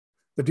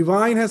 The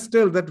divine has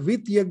told that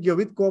with yajna,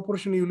 with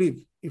cooperation you live.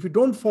 If you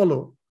don't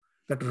follow,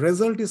 that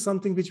result is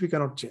something which we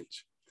cannot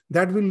change.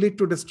 That will lead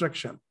to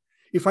destruction.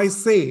 If I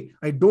say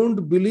I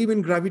don't believe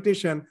in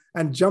gravitation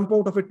and jump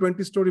out of a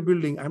 20-story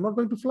building, I'm not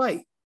going to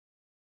fly.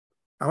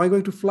 Am I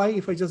going to fly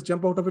if I just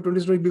jump out of a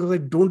 20-story because I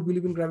don't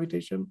believe in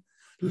gravitation?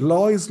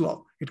 Law is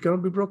law. It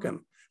cannot be broken.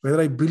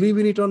 Whether I believe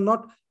in it or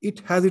not,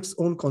 it has its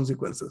own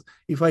consequences.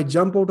 If I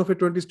jump out of a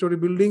 20-story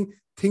building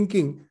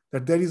thinking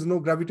that there is no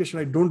gravitation,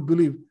 I don't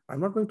believe,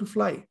 I'm not going to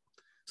fly.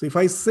 So if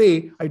I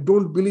say I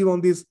don't believe on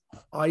these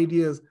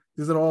ideas,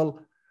 these are all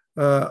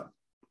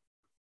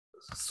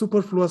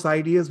superfluous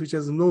ideas which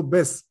has no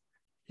base.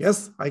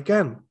 Yes, I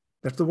can.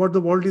 That's what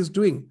the world is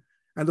doing.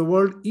 And the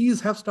world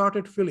have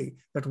started feeling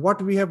that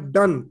what we have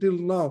done till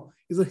now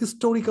is a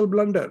historical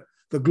blunder.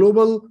 The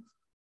global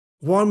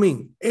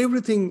warming,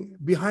 everything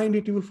behind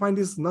it, you will find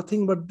is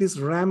nothing but this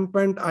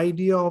rampant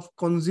idea of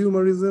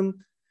consumerism,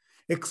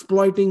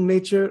 exploiting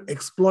nature,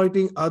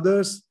 exploiting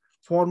others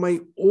for my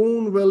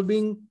own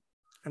well-being,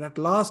 And at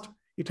last,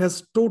 it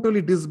has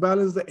totally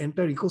disbalanced the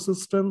entire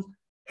ecosystem,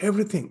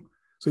 everything.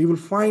 So you will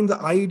find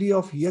the idea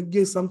of yajna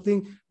is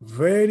something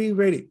very,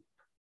 very,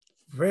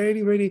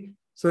 very, very,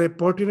 so a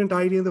pertinent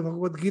idea in the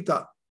Bhagavad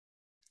Gita,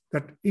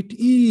 that it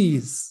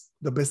is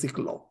the basic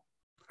law.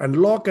 And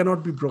law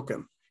cannot be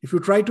broken. If you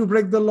try to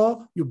break the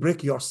law, you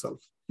break yourself.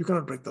 You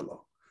cannot break the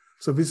law.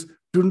 So we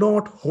do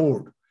not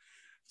hoard.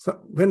 So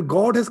when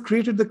God has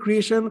created the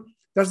creation,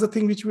 that's the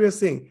thing which we are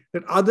saying,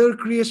 that other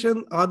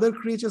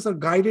creatures are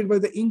guided by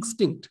the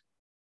instinct.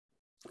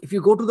 If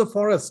you go to the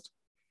forest,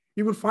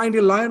 you will find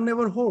a lion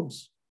never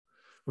hoards.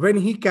 When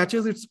he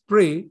catches its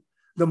prey,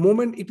 the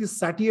moment it is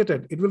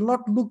satiated, it will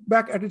not look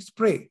back at its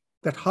prey.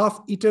 That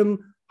half-eaten,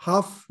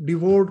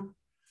 half-devoured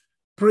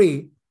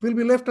prey will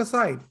be left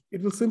aside.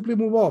 It will simply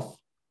move off.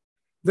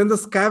 Then the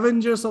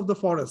scavengers of the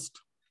forest,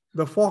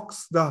 the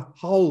fox, the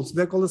owls,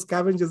 they're called the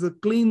scavengers, they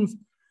clean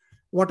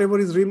whatever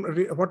is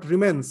what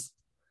remains,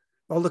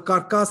 all the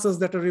carcasses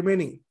that are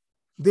remaining,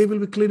 they will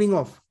be cleaning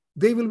off.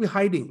 They will be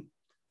hiding.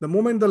 The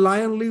moment the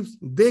lion leaves,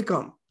 they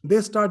come. They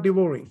start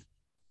devouring.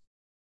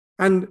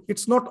 And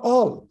it's not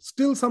all.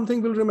 Still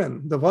something will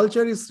remain. The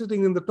vulture is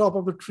sitting in the top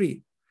of the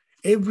tree.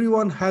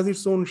 Everyone has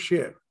its own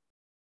share.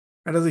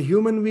 And as a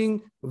human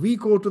being, we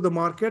go to the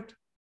market.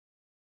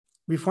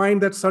 We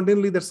find that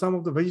suddenly that some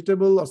of the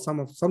vegetable or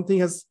something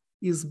is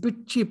a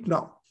bit cheap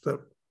now. The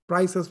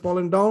price has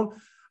fallen down.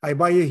 I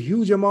buy a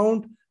huge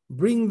amount,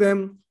 bring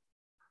them.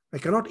 I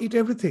cannot eat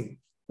everything.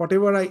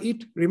 Whatever I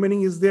eat,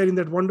 remaining is there in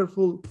that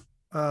wonderful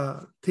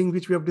thing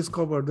which we have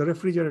discovered, the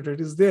refrigerator.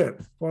 It is there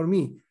for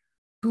me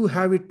to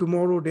have it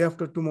tomorrow, day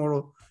after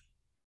tomorrow.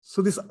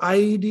 So this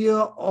idea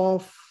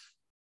of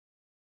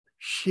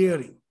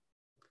sharing,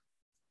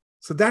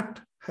 so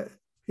that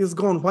is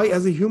gone. Why?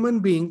 As a human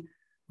being,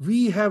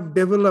 we have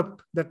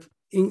developed that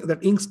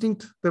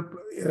instinct that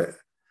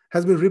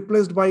has been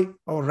replaced by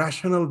our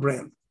rational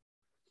brain.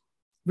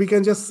 We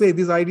can just say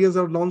these ideas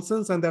are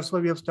nonsense and that's why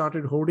we have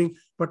started hoarding.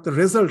 But the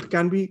result,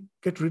 can we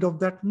get rid of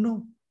that?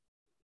 No.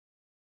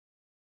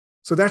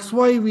 So that's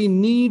why we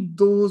need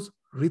those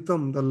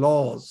rhythm, the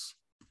laws.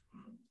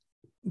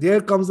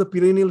 There comes the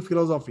perennial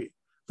philosophy.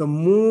 The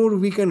more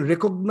we can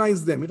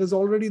recognize them, it is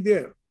already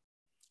there.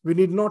 We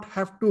need not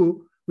have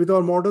to, with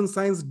our modern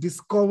science,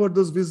 discover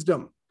those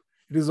wisdom.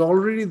 It is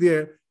already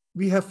there.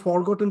 We have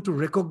forgotten to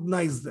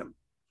recognize them.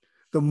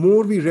 The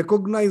more we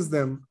recognize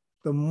them,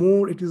 the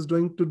more it is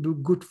going to do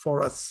good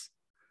for us,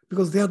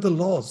 because they are the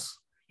laws.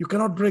 You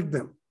cannot break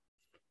them.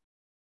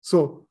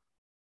 So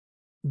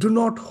do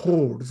not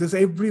hoard. This is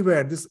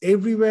everywhere.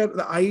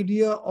 The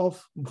idea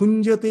of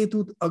bhunjate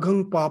tu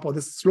aghang papa.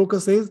 This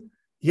sloka says,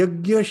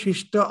 yagya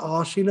shishta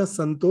ashina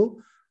santo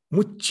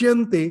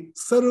muchyante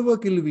sarva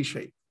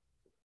kilvishay.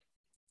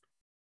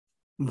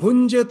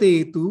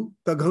 Bhunjate tu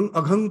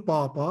aghang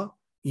papa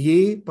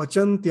ye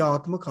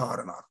pachantyatma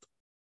karanat.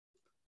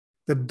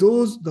 That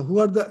those who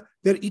are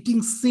they're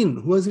eating sin.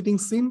 Who is eating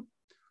sin?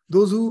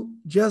 Those who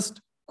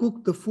just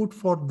cook the food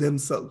for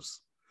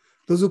themselves.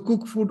 Those who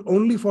cook food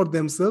only for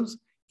themselves,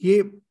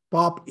 ye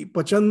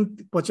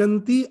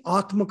pachanti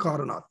atma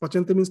karanat.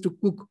 Pachanti means to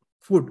cook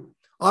food.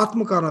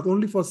 Atma karanat,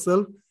 only for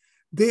self.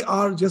 They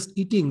are just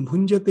eating.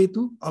 Bhunjate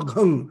tu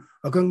aghang.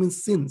 Aghang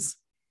means sins.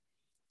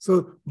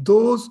 So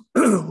those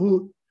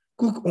who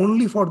cook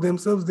only for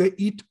themselves, they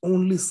eat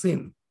only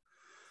sin.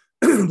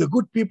 The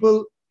good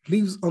people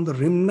lives on the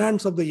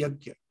remnants of the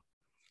yajna.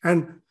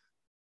 And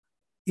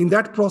in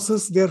that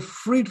process, they are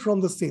freed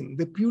from the sin.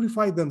 They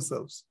purify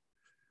themselves.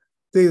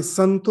 They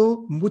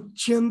santo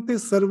muchyante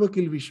sarva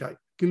kilvishay.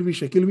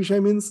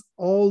 Kilvishay means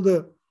all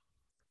the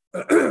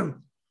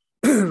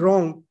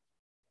wrong,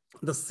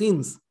 the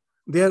sins.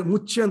 They are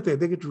muchyante.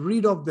 They get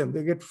rid of them.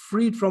 They get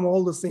freed from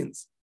all the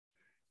sins.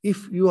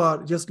 If you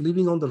are just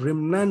living on the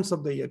remnants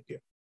of the yajna,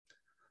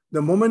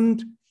 the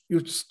moment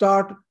you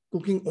start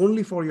cooking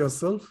only for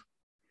yourself,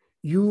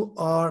 you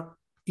are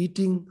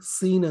eating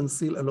sin and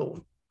seal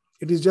alone.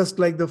 It is just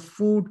like the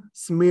food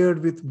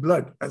smeared with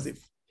blood, as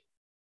if.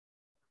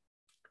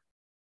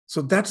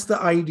 So that's the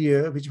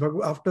idea which,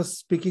 after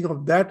speaking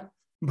of that,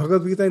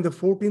 Bhagavad Gita in the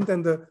 14th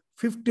and the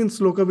 15th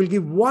sloka will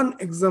give one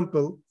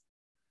example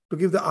to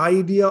give the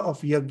idea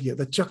of yajna,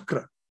 the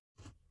chakra.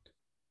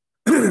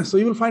 So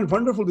you will find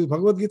wonderful this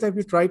Bhagavad Gita, if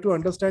you try to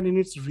understand in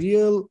its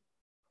real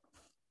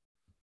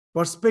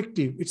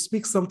perspective, it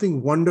speaks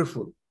something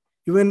wonderful.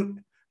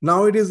 Even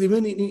nowadays,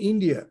 even in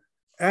India,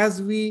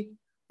 as we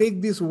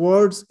take these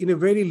words in a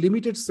very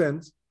limited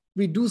sense,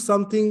 we do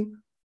something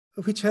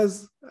which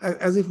has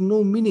as if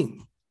no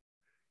meaning.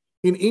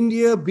 In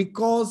India,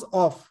 because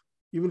of,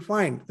 you will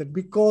find that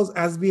because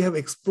as we have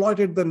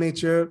exploited the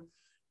nature,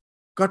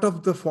 cut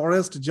off the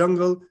forest,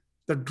 jungle,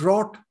 the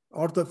drought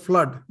or the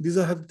flood, these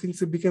are things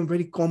that become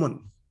very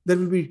common. There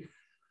will be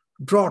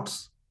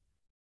droughts.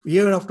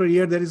 Year after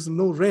year, there is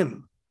no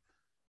rain.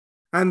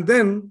 And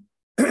then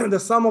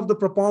some of the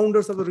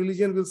propounders of the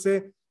religion will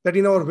say that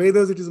in our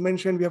Vedas it is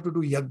mentioned we have to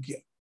do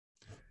yajna.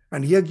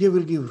 And yajna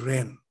will give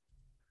rain.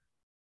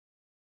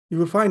 You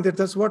will find that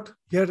that's what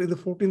here in the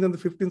 14th and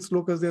the 15th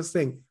slokas they are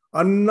saying.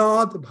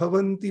 Annat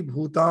bhavanti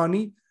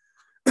bhutani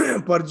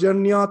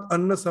Parjanyat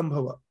Anna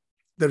Sambhava.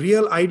 The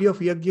real idea of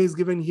yajna is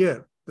given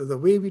here. The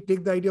way we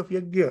take the idea of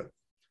yajna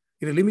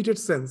in a limited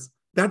sense,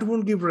 that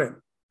won't give rain.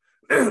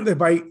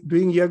 By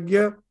doing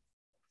yajna,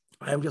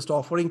 I am just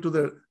offering to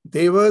the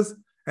devas,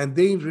 and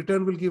they in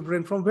return will give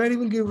rain. From where he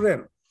will give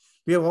rain?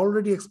 We have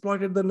already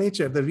exploited the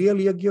nature. The real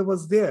yajna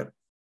was there.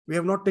 We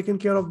have not taken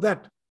care of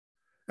that.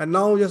 And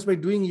now just by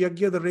doing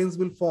yajna, the rains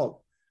will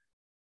fall.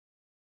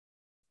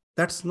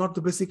 That's not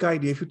the basic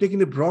idea. If you take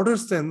in a broader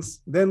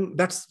sense, then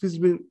that's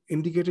been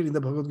indicated in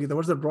the Bhagavad Gita.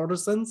 What's the broader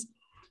sense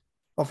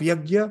of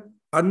yajna?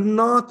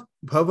 Annat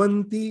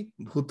bhavanti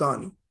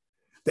bhutani.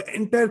 The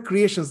entire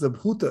creations, the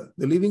bhuta,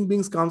 the living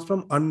beings, comes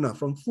from anna,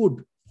 from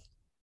food.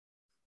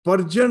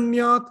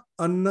 Parjanyat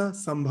anna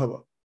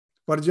sambhava.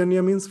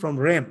 Parjanya means from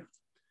rain.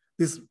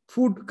 This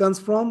food comes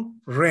from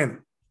rain.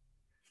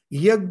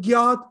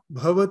 Yagyat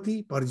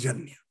bhavati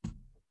parjanya.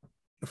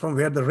 From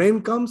where the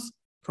rain comes?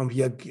 From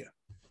yajna.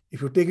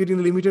 If you take it in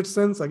a limited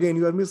sense, again,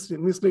 you are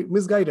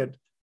misguided.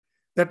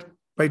 That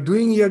by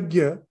doing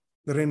yajna,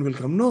 the rain will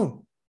come.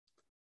 No.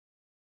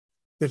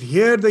 That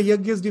here the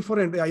yajna is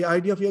different. The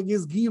idea of yajna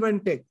is give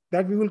and take.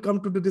 That we will come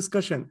to the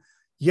discussion.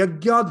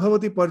 Yagyat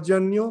bhavati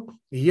parjanyo,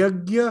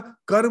 yajna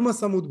karma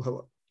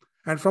samudbhava.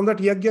 And from that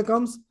yajna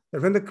comes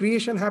that when the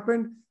creation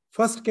happened,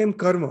 first came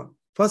karma,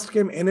 first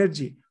came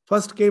energy,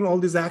 first came all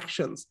these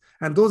actions.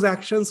 And those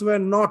actions were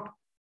not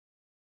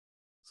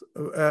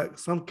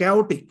some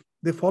chaotic.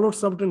 They followed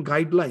certain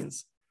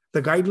guidelines.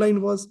 The guideline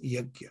was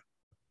yajna.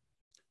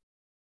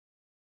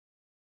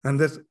 And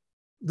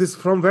this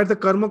from where the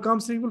karma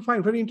comes, you will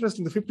find very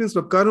interesting. The 15th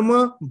sloka,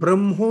 karma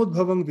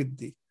brahmodbhavam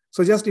viddhi.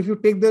 So just if you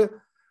take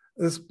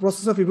this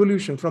process of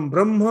evolution, from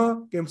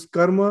Brahma came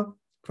karma,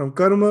 from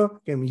karma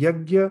came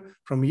yajna,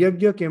 from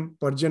yajna came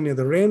parjanya,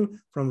 the rain,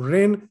 from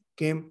rain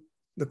came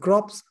the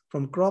crops,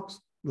 from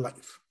crops,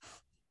 life.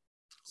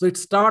 So it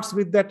starts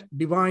with that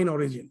divine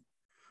origin.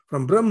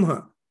 From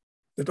Brahma,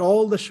 that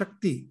all the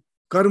Shakti,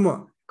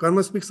 karma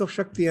speaks of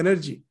Shakti,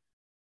 energy,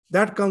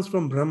 that comes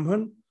from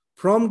Brahman.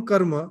 From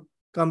karma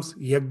comes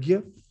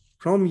yajna,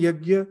 from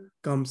yajna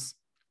comes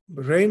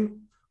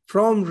rain,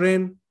 from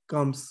rain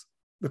comes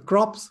the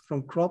crops,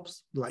 from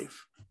crops,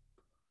 life.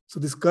 So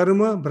this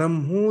karma,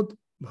 brahmod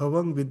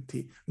bhavam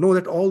viddhi. Know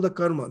that all the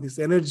karma, this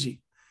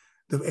energy,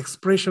 the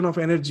expression of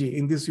energy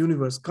in this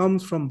universe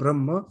comes from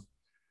Brahma.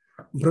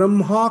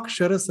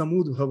 Brahmakshara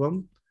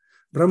samudbhavam.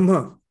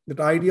 Brahma, that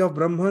idea of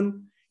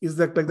Brahman is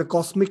that like the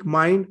cosmic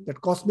mind.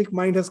 That cosmic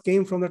mind has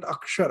came from that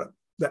akshara,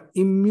 the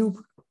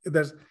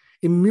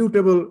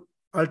immutable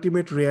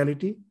ultimate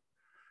reality.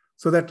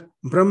 So that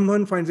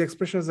Brahman finds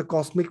expression as the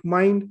cosmic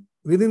mind.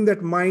 Within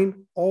that mind,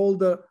 all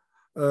the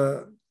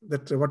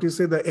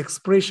the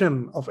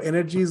expression of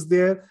energy is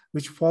there,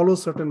 which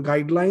follows certain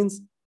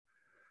guidelines.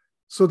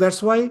 So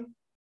that's why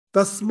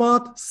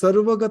tasmat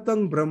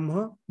sarvagatang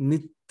brahma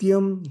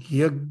nityam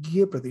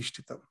yajna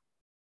pratishtitam.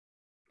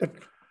 That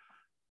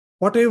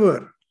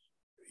whatever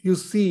you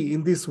see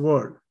in this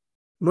world,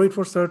 know it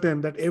for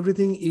certain that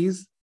everything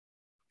is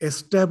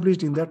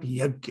established in that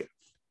yajna.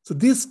 So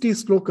these 3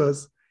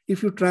 slokas,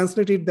 if you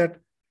translate it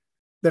that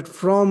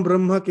from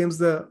Brahma comes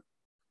the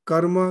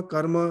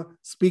karma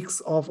speaks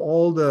of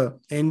all the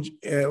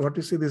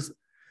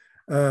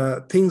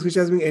things which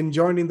has been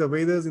enjoined in the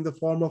Vedas in the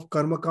form of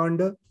karma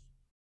kanda.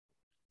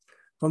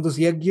 From those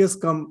yajnas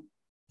come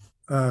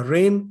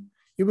rain.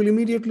 You will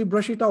immediately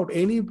brush it out.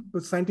 Any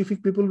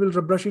scientific people will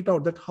brush it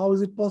out. That how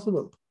is it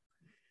possible?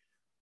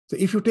 So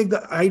if you take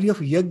the idea of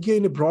yajna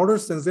in a broader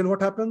sense, then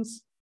what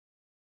happens?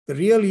 The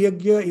real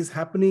yajna is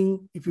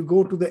happening if you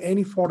go to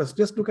any forest.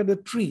 Just look at the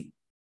tree.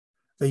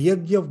 The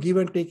yajna of give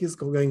and take is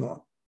going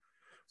on.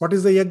 What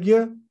is the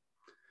yajna?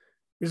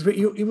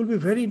 You will be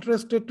very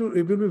interested to,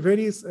 you will be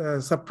very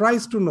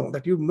surprised to know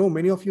that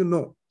many of you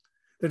know,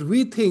 that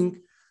we think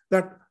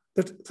that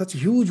such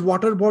huge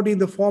water body in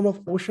the form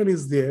of ocean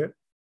is there,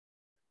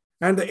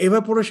 and the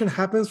evaporation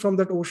happens from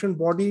that ocean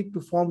body to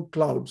form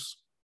clouds.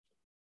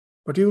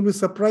 But you will be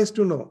surprised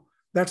to know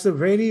that's a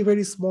very,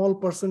 very small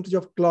percentage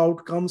of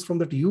cloud comes from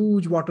that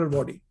huge water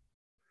body.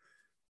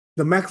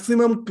 The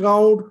maximum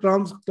cloud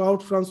comes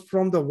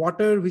from the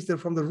water, which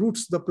from the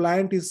roots, the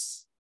plant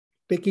is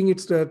taking it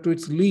to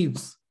its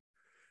leaves.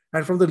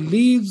 And from the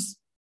leaves,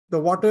 the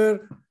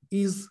water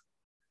is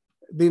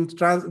being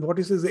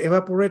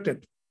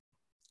evaporated.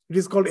 It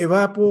is called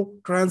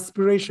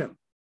evapotranspiration.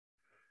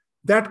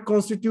 That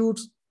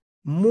constitutes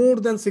more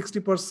than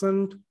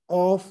 60%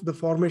 of the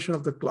formation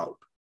of the cloud.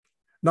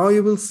 Now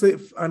you will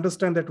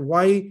understand that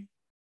why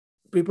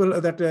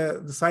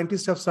the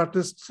scientists have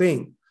started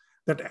saying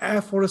that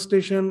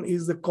afforestation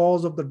is the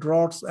cause of the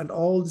droughts and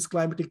all this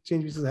climatic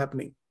change which is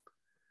happening.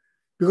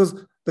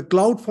 Because the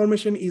cloud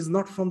formation is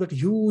not from that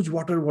huge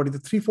water body. The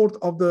 3/4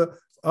 of the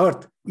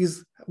earth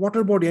is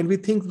water body, and we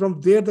think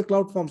from there the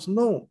cloud forms.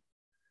 No.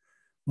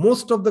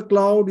 Most of the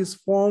cloud is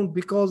formed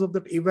because of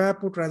that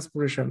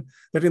evapotranspiration,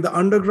 that in the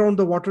underground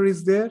the water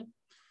is there,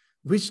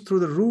 which through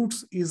the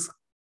roots is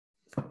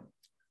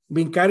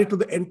being carried to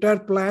the entire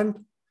plant,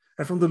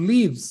 and from the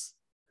leaves,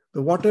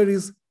 the water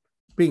is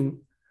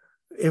being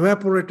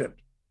evaporated.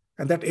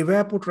 And that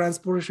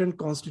evapotranspiration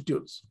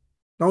constitutes.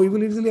 Now you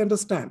will easily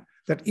understand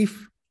that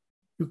if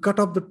you cut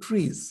off the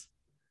trees,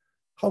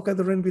 how can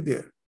the rain be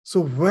there?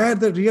 So where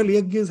the real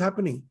yajna is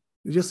happening,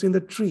 you just in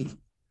the tree.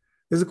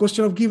 There's a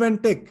question of give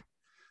and take.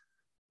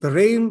 The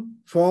rain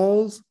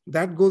falls,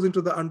 that goes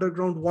into the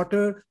underground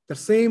water, the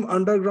same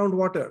underground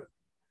water.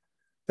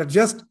 That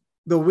just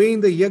the way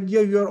in the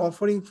yajna you are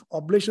offering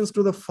oblations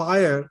to the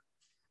fire,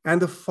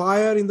 and the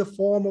fire in the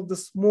form of the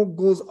smoke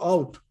goes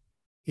out.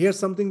 Here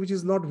something which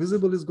is not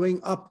visible is going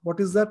up. What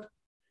is that?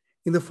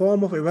 In the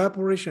form of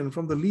evaporation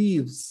from the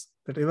leaves,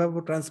 that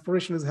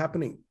evapotranspiration is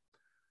happening.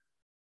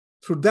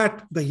 Through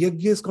that, the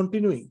yajna is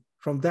continuing.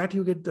 From that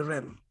you get the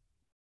rain.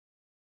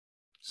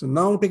 So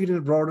now take it in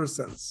a broader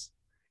sense.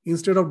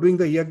 Instead of doing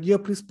the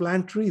yajna, please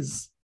plant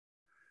trees.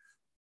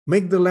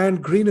 Make the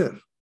land greener.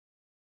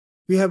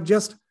 We have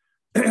just,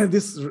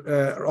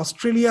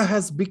 Australia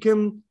has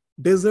become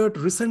desert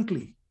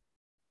recently.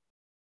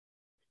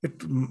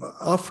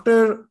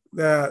 After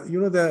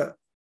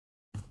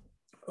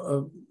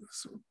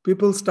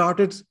people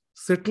started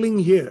settling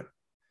here,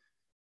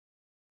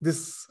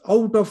 this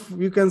out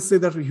of, you can say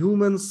that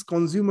humans,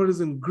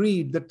 consumerism,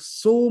 greed, that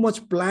so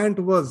much plant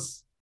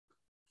was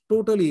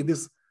totally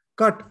this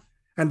cut,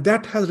 and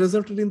that has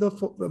resulted in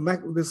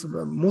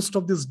most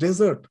of this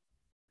desert.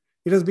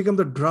 It has become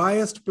the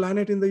driest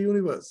planet in the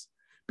universe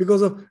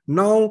because of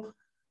now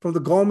from the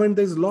government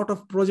there is a lot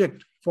of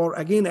project for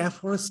again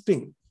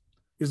afforesting.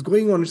 It's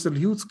going on. It's a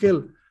huge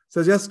scale.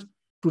 So just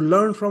to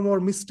learn from our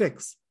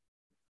mistakes.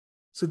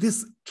 So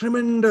this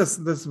tremendous,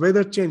 this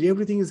weather change,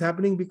 everything is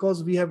happening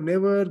because we have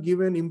never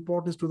given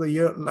importance to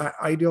the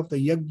idea of the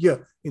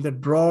yajna in the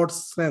broad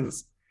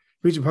sense,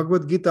 which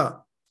Bhagavad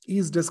Gita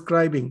is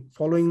describing,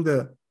 following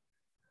the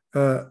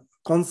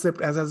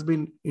concept as has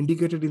been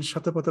indicated in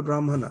Shatapatha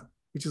Brahmana,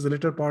 which is the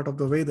later part of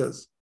the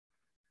Vedas.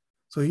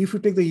 So if you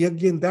take the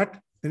yajna in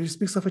that, then it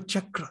speaks of a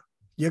chakra,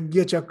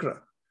 yajna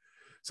chakra.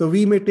 So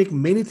we may take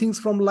many things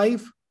from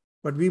life,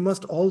 but we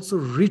must also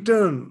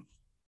return.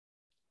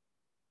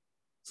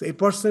 So a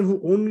person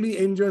who only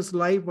enjoys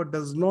life but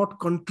does not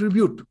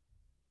contribute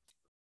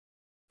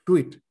to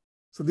it.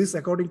 So this,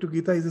 according to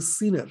Gita, is a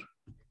sinner.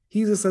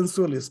 He is a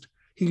sensualist.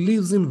 He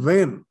lives in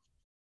vain.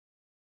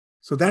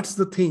 So that's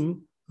the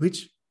thing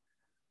which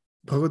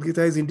Bhagavad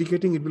Gita is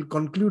indicating. It will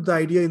conclude the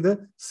idea in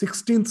the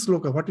 16th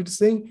sloka. What it is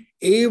saying?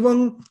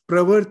 Evam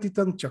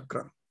pravartitam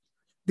chakram.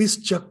 This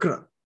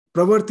chakra,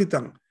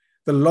 pravartitam,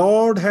 the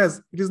Lord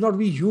has, it is not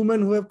we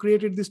human who have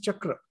created this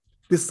chakra,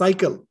 this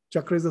cycle.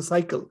 Chakra is a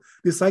cycle.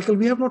 This cycle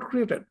we have not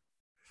created.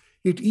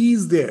 It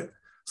is there.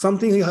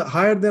 Something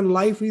higher than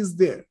life is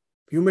there.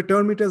 You may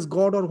term it as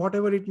God or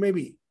whatever it may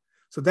be.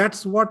 So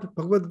that's what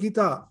Bhagavad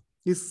Gita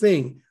is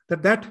saying,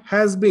 that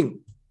has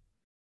been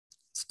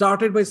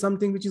started by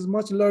something which is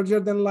much larger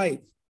than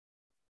life.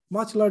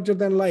 Much larger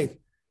than life.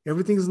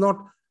 Everything is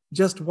not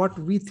just what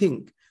we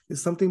think.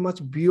 It's something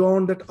much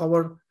beyond that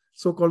our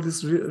so-called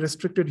this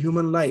restricted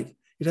human life.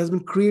 It has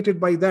been created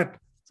by that.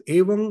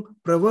 Evam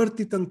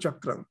pravartitam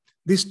chakram.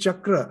 This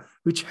chakra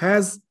which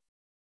has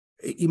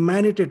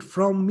emanated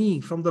from me,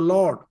 from the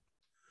Lord.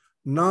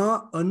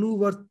 Na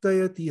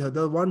anuvartayati,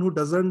 the one who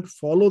doesn't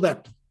follow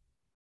that.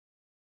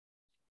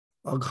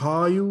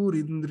 Aghayur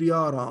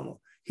indriya rama.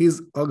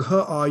 His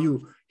agha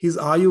ayu,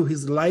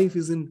 his life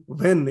is in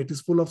vain. It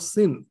is full of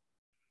sin.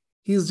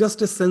 He is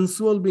just a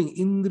sensual being.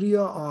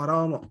 Indriya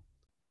arama.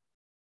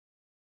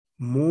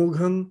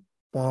 Moghan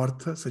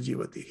partha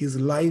sajivati. His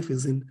life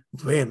is in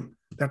vain.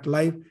 That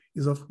life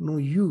is of no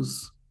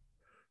use.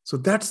 So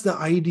that's the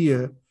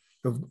idea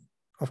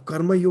of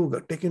karma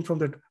yoga, taken from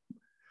that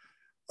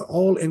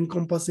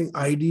all-encompassing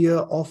idea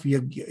of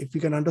yajna. If we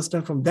can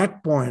understand from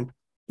that point,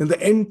 then the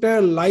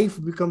entire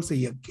life becomes a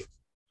yajna.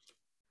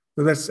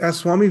 So that's, as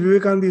Swami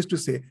Vivekananda used to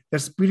say, that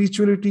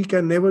spirituality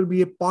can never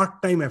be a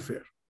part-time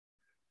affair.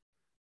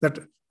 That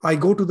I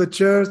go to the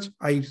church,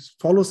 I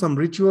follow some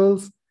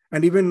rituals,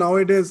 and even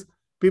nowadays,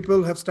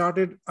 people have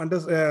started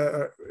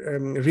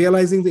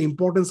realizing the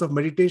importance of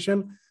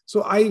meditation.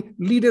 So I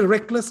lead a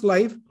reckless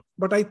life,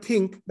 but I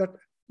think that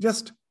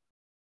just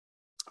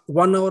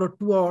 1 hour or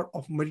 2 hours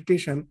of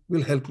meditation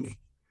will help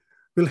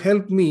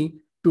me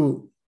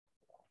to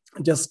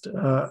just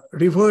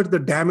revert the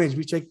damage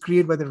which I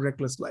create by the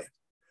reckless life.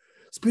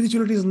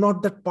 Spirituality is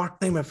not that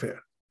part-time affair.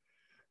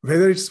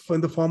 Whether it's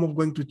in the form of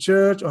going to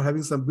church or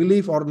having some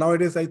belief, or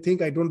nowadays I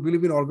think I don't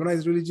believe in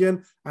organized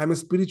religion. I'm a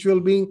spiritual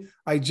being.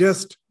 I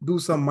just do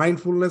some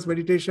mindfulness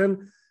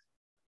meditation.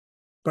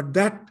 But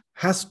that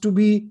has to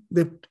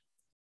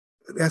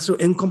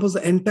encompass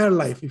the entire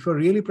life. If you're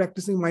really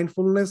practicing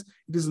mindfulness,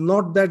 it is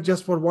not that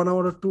just for 1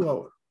 hour or 2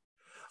 hours.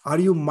 Are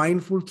you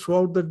mindful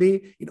throughout the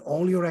day in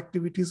all your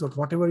activities or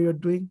whatever you're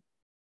doing?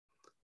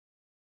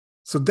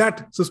 So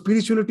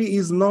spirituality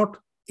is not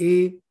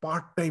a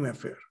part-time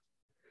affair.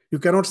 You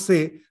cannot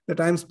say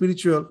that I am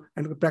spiritual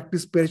and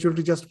practice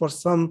spirituality just for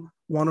some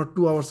 1 or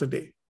 2 hours a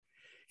day.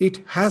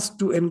 It has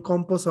to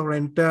encompass our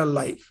entire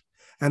life.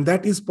 And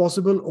that is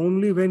possible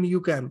only when you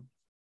can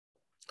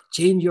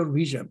change your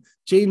vision,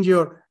 change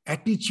your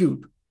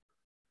attitude.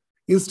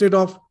 Instead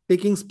of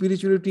taking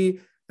spirituality,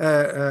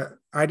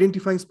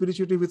 identifying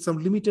spirituality with some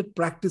limited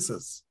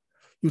practices.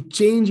 You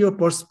change your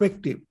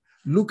perspective,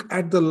 look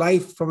at the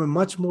life from a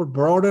much more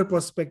broader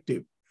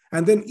perspective.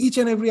 And then each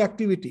and every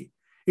activity,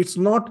 it's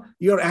not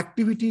your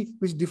activity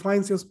which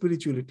defines your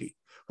spirituality.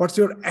 What's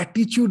your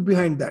attitude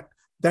behind that?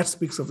 That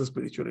speaks of the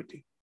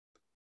spirituality.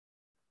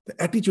 The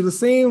attitude, the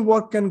same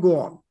work can go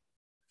on.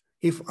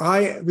 If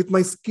I, with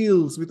my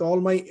skills, with all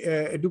my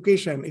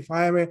education, if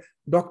I am a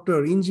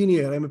doctor,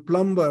 engineer, I'm a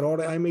plumber,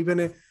 or I'm even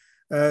a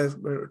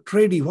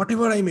tradie,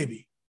 whatever I may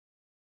be,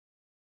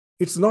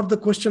 it's not the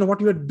question of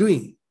what you are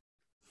doing,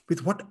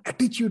 with what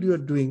attitude you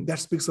are doing, that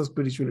speaks of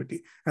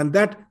spirituality. And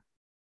that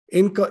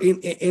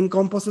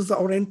encompasses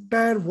our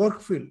entire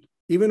work field.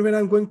 Even when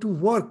I'm going to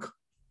work,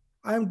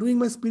 I am doing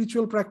my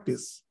spiritual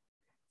practice,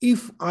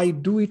 if I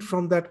do it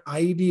from that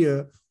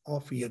idea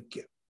of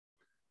yajna.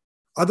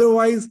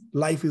 Otherwise,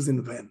 life is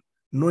in vain.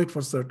 Know it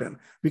for certain.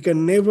 We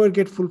can never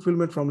get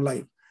fulfillment from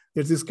life.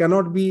 This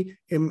cannot be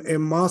a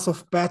mass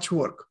of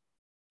patchwork.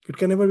 It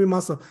can never be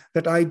mass of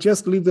that. I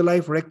just live the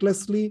life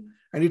recklessly,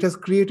 and it has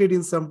created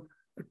in some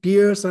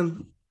tears,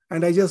 and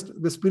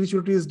the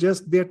spirituality is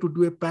just there to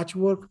do a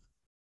patchwork.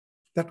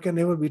 That can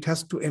never be. It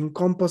has to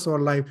encompass our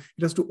life.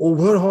 It has to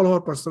overhaul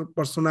our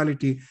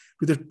personality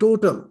with a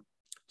total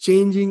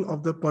changing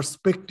of the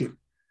perspective.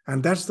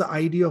 And that's the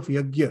idea of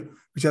yajna,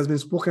 which has been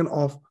spoken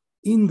of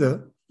in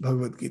the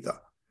Bhagavad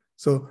Gita.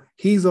 So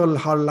his or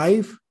her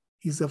life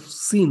is of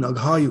sin,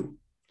 aghayu.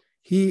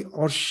 He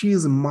or she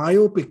is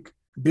myopic,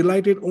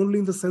 delighted only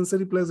in the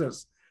sensory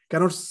pleasures,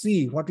 cannot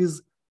see what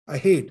is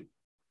ahead.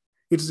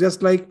 It's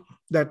just like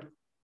that.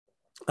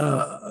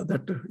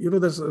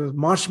 There's a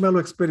marshmallow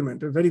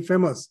experiment, very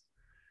famous.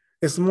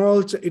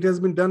 It has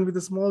been done with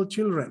the small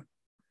children.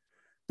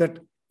 That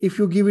if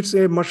you give it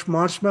a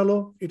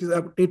marshmallow,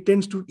 it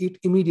tends to eat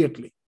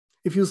immediately.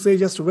 If you say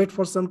just wait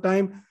for some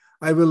time,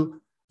 I will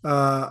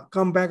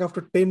come back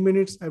after 10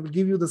 minutes. I will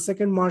give you the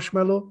second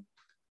marshmallow.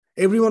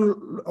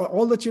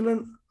 All the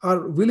children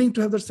are willing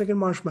to have the second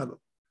marshmallow,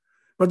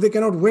 but they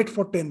cannot wait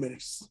for 10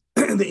 minutes.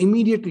 They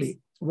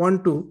immediately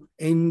want to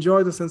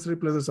enjoy the sensory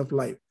pleasures of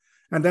life.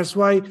 And that's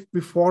why we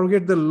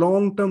forget the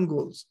long-term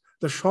goals.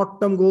 The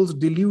short-term goals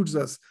deludes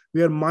us.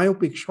 We are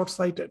myopic,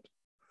 short-sighted.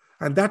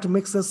 And that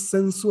makes us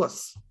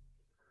sensuous.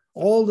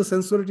 All the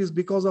sensuality is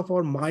because of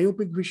our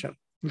myopic vision.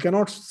 We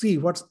cannot see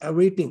what's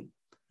awaiting.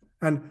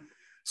 And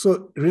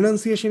so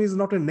renunciation is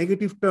not a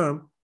negative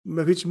term,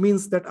 which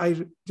means that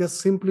I just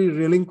simply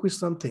relinquish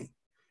something.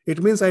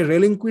 It means I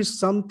relinquish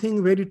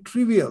something very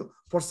trivial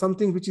for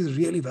something which is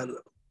really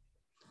valuable.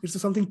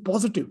 It's something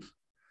positive.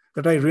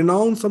 That I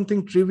renounce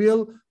something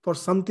trivial for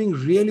something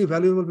really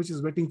valuable which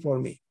is waiting for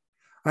me.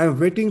 I am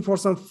waiting for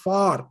some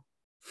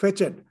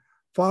far-fetched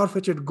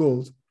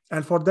goals,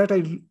 and for that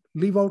I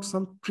leave out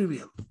some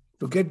trivial.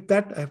 To get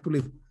that, I have to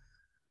live.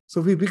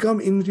 So we become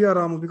Indriya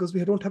Rama because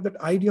we don't have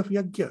that idea of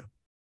yajna,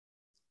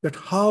 that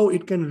how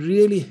it can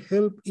really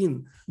help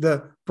in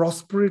the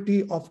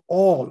prosperity of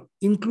all,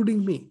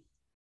 including me,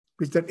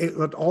 which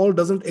that all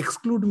doesn't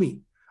exclude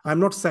me. I'm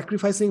not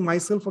sacrificing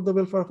myself for the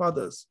welfare of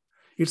others.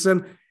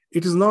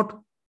 It is not,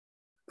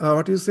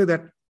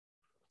 that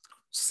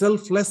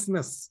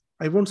selflessness.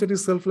 I won't say it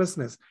is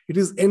selflessness. It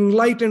is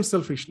enlightened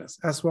selfishness,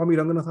 as Swami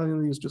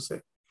Ranganathan used to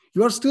say.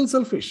 You are still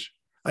selfish.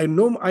 I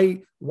know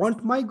I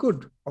want my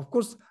good. Of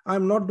course,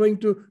 I'm not going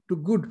to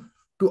good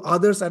to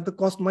others at the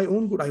cost of my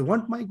own good. I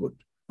want my good.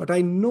 But I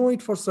know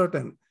it for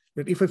certain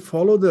that if I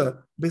follow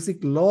the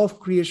basic law of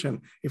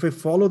creation, if I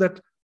follow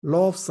that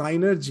law of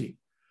synergy,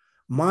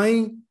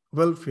 my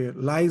welfare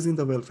lies in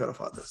the welfare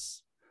of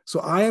others.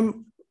 So I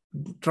am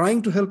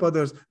trying to help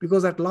others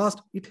because at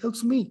last it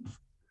helps me.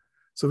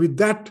 So with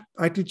that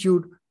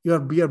attitude,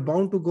 we are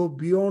bound to go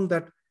beyond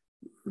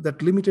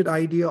that limited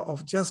idea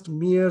of just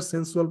mere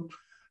sensual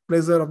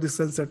pleasure of the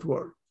sunset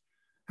world.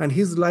 And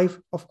his life,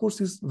 of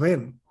course, is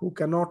vain, who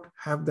cannot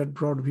have that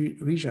broad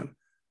vision.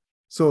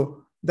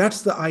 So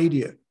that's the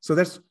idea. So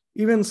that's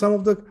even some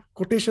of the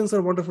quotations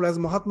are wonderful. As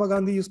Mahatma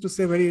Gandhi used to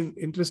say, very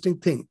interesting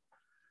thing.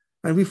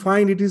 And we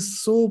find it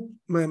is so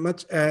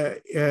much,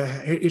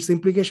 its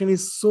implication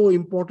is so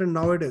important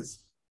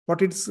nowadays.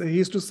 He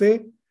used to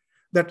say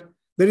that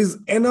there is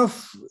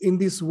enough in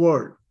this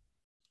world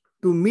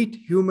to meet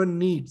human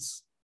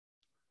needs,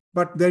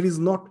 but there is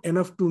not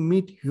enough to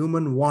meet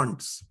human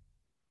wants.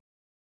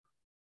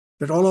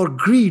 That all our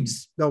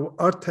greeds, the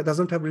earth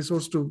doesn't have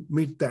resource to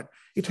meet that.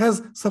 It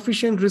has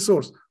sufficient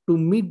resource to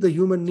meet the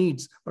human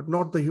needs, but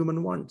not the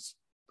human wants.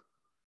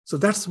 So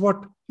that's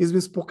what is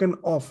being spoken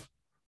of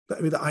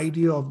with the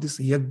idea of this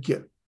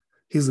yajna.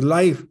 His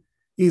life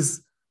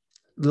is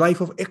life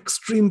of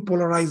extreme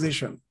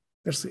polarization.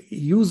 That's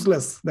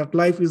useless. That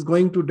life is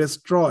going to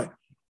destroy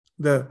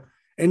the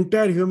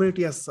entire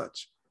humanity as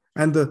such.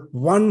 And the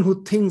one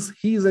who thinks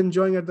he is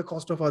enjoying at the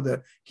cost of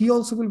other, he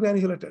also will be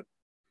annihilated.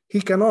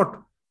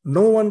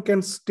 No one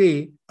can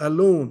stay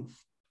alone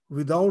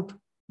without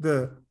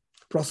the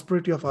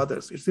prosperity of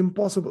others. It's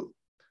impossible.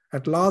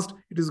 At last,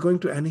 it is going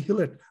to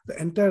annihilate the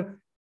entire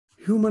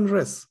human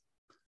race.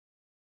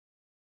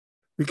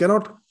 We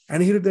cannot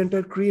annihilate the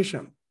entire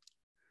creation.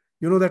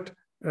 You know that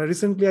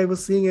recently I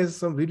was seeing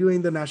some video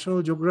in the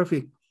National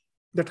Geographic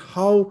that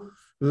how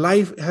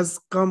life has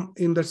come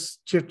in the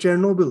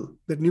Chernobyl,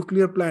 that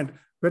nuclear plant,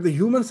 where the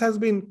humans has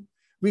been,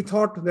 we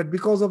thought that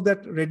because of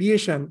that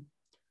radiation,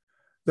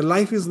 the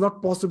life is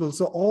not possible.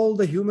 So all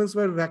the humans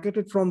were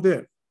vacated from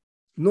there.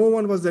 No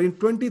one was there. In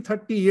 20,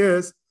 30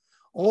 years,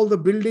 all the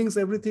buildings,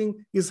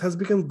 everything has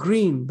become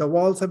green. The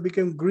walls have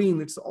become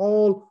green. It's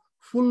all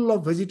full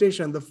of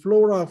vegetation. The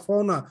flora,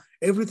 fauna,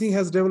 everything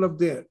has developed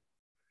there.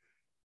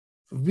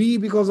 We,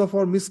 because of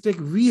our mistake,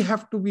 we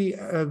had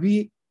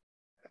to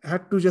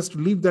just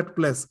leave that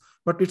place.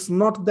 But it's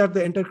not that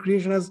the entire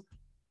creation has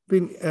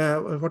been,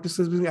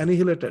 being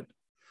annihilated.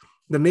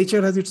 The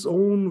nature has its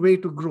own way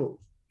to grow.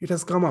 It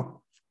has come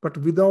up, but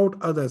without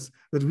others.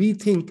 That we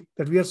think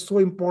that we are so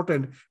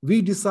important.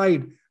 We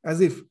decide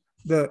as if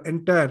the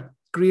entire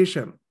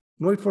creation,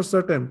 know it for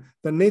certain,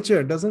 the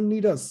nature doesn't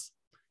need us.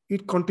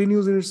 It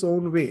continues in its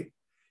own way.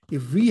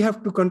 If we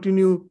have to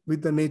continue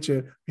with the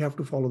nature, we have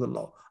to follow the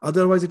law.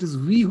 Otherwise, it is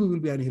we who will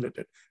be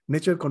annihilated.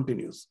 Nature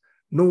continues.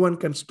 No one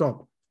can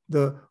stop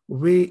the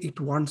way it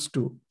wants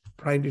to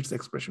find its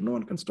expression. No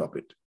one can stop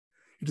it.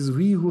 It is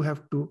we who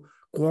have to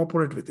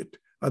cooperate with it.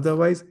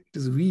 Otherwise, it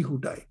is we who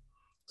die.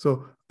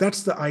 So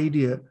that's the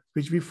idea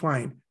which we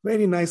find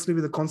very nicely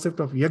with the concept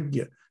of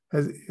yajna,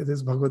 as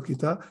this Bhagavad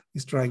Gita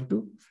is trying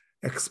to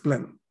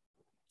explain.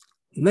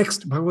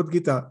 Next, Bhagavad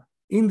Gita,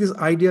 in these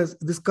ideas,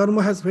 this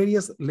karma has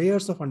various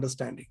layers of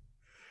understanding.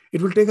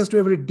 It will take us to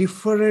a very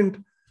different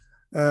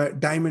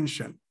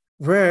dimension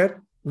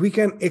where we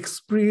can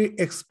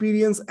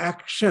experience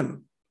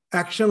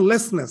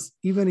actionlessness,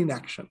 even in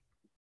action.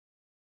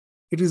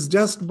 It is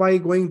just by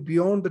going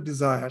beyond the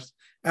desires,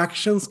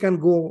 actions can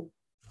go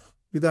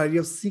with the idea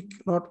of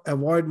seek not,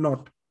 avoid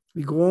not.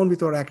 We go on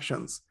with our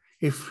actions.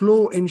 A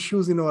flow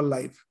ensues in our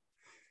life.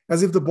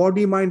 As if the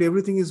body, mind,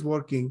 everything is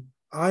working.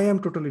 I am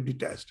totally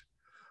detached.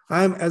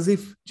 I am as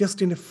if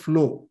just in a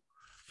flow.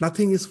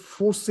 Nothing is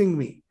forcing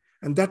me.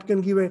 And that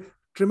can give a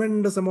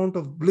tremendous amount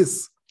of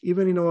bliss,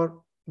 even in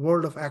our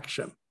world of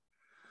action.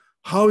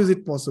 How is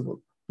it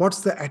possible?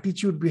 What's the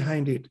attitude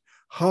behind it?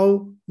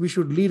 How we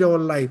should lead our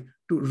life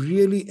to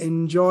really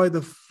enjoy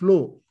the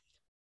flow,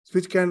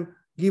 which can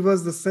give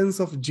us the sense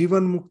of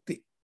Jivan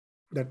Mukti,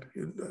 that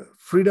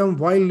freedom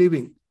while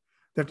living.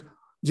 That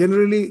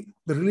generally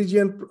the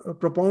religion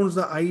propounds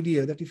the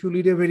idea that if you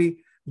lead a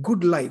very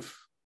good life,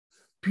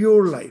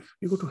 pure life,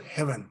 you go to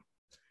heaven.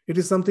 It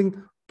is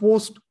something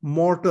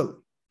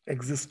post-mortal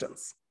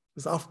existence.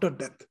 It's after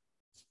death.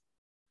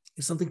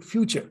 It's something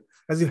future.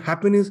 As if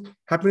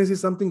happiness is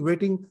something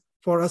waiting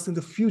for us in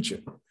the future.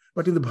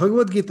 But in the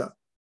Bhagavad Gita,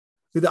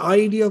 with the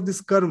idea of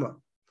this karma,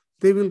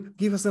 they will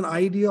give us an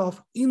idea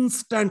of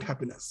instant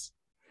happiness.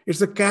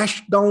 It's a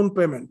cash down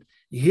payment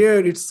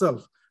here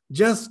itself.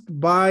 Just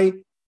by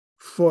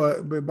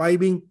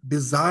being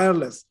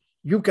desireless,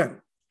 you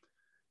can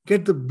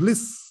get the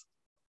bliss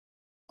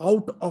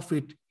out of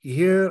it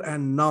here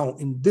and now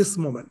in this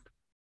moment.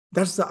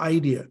 That's the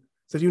idea.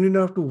 So you need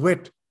not have to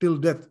wait till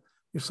death.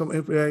 If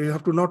you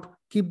have to not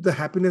keep the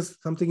happiness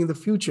something in the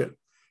future.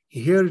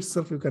 Here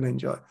itself you can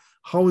enjoy.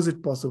 How is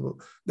it possible?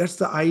 That's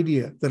the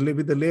idea.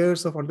 With the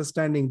layers of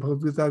understanding,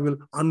 Bhagavad Gita will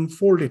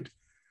unfold it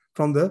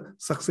from the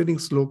succeeding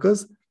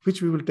slokas,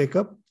 which we will take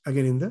up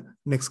again in the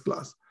next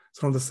class.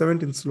 So from the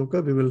 17th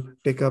sloka, we will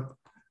take up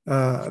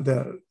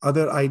the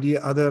other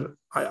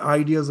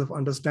ideas of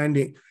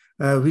understanding,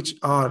 which is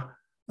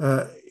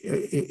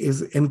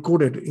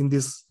encoded in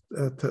this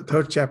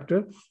third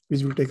chapter,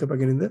 which we'll take up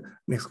again in the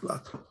next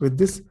class. With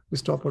this, we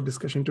stop our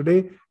discussion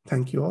today.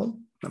 Thank you all.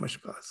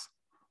 Namaskar.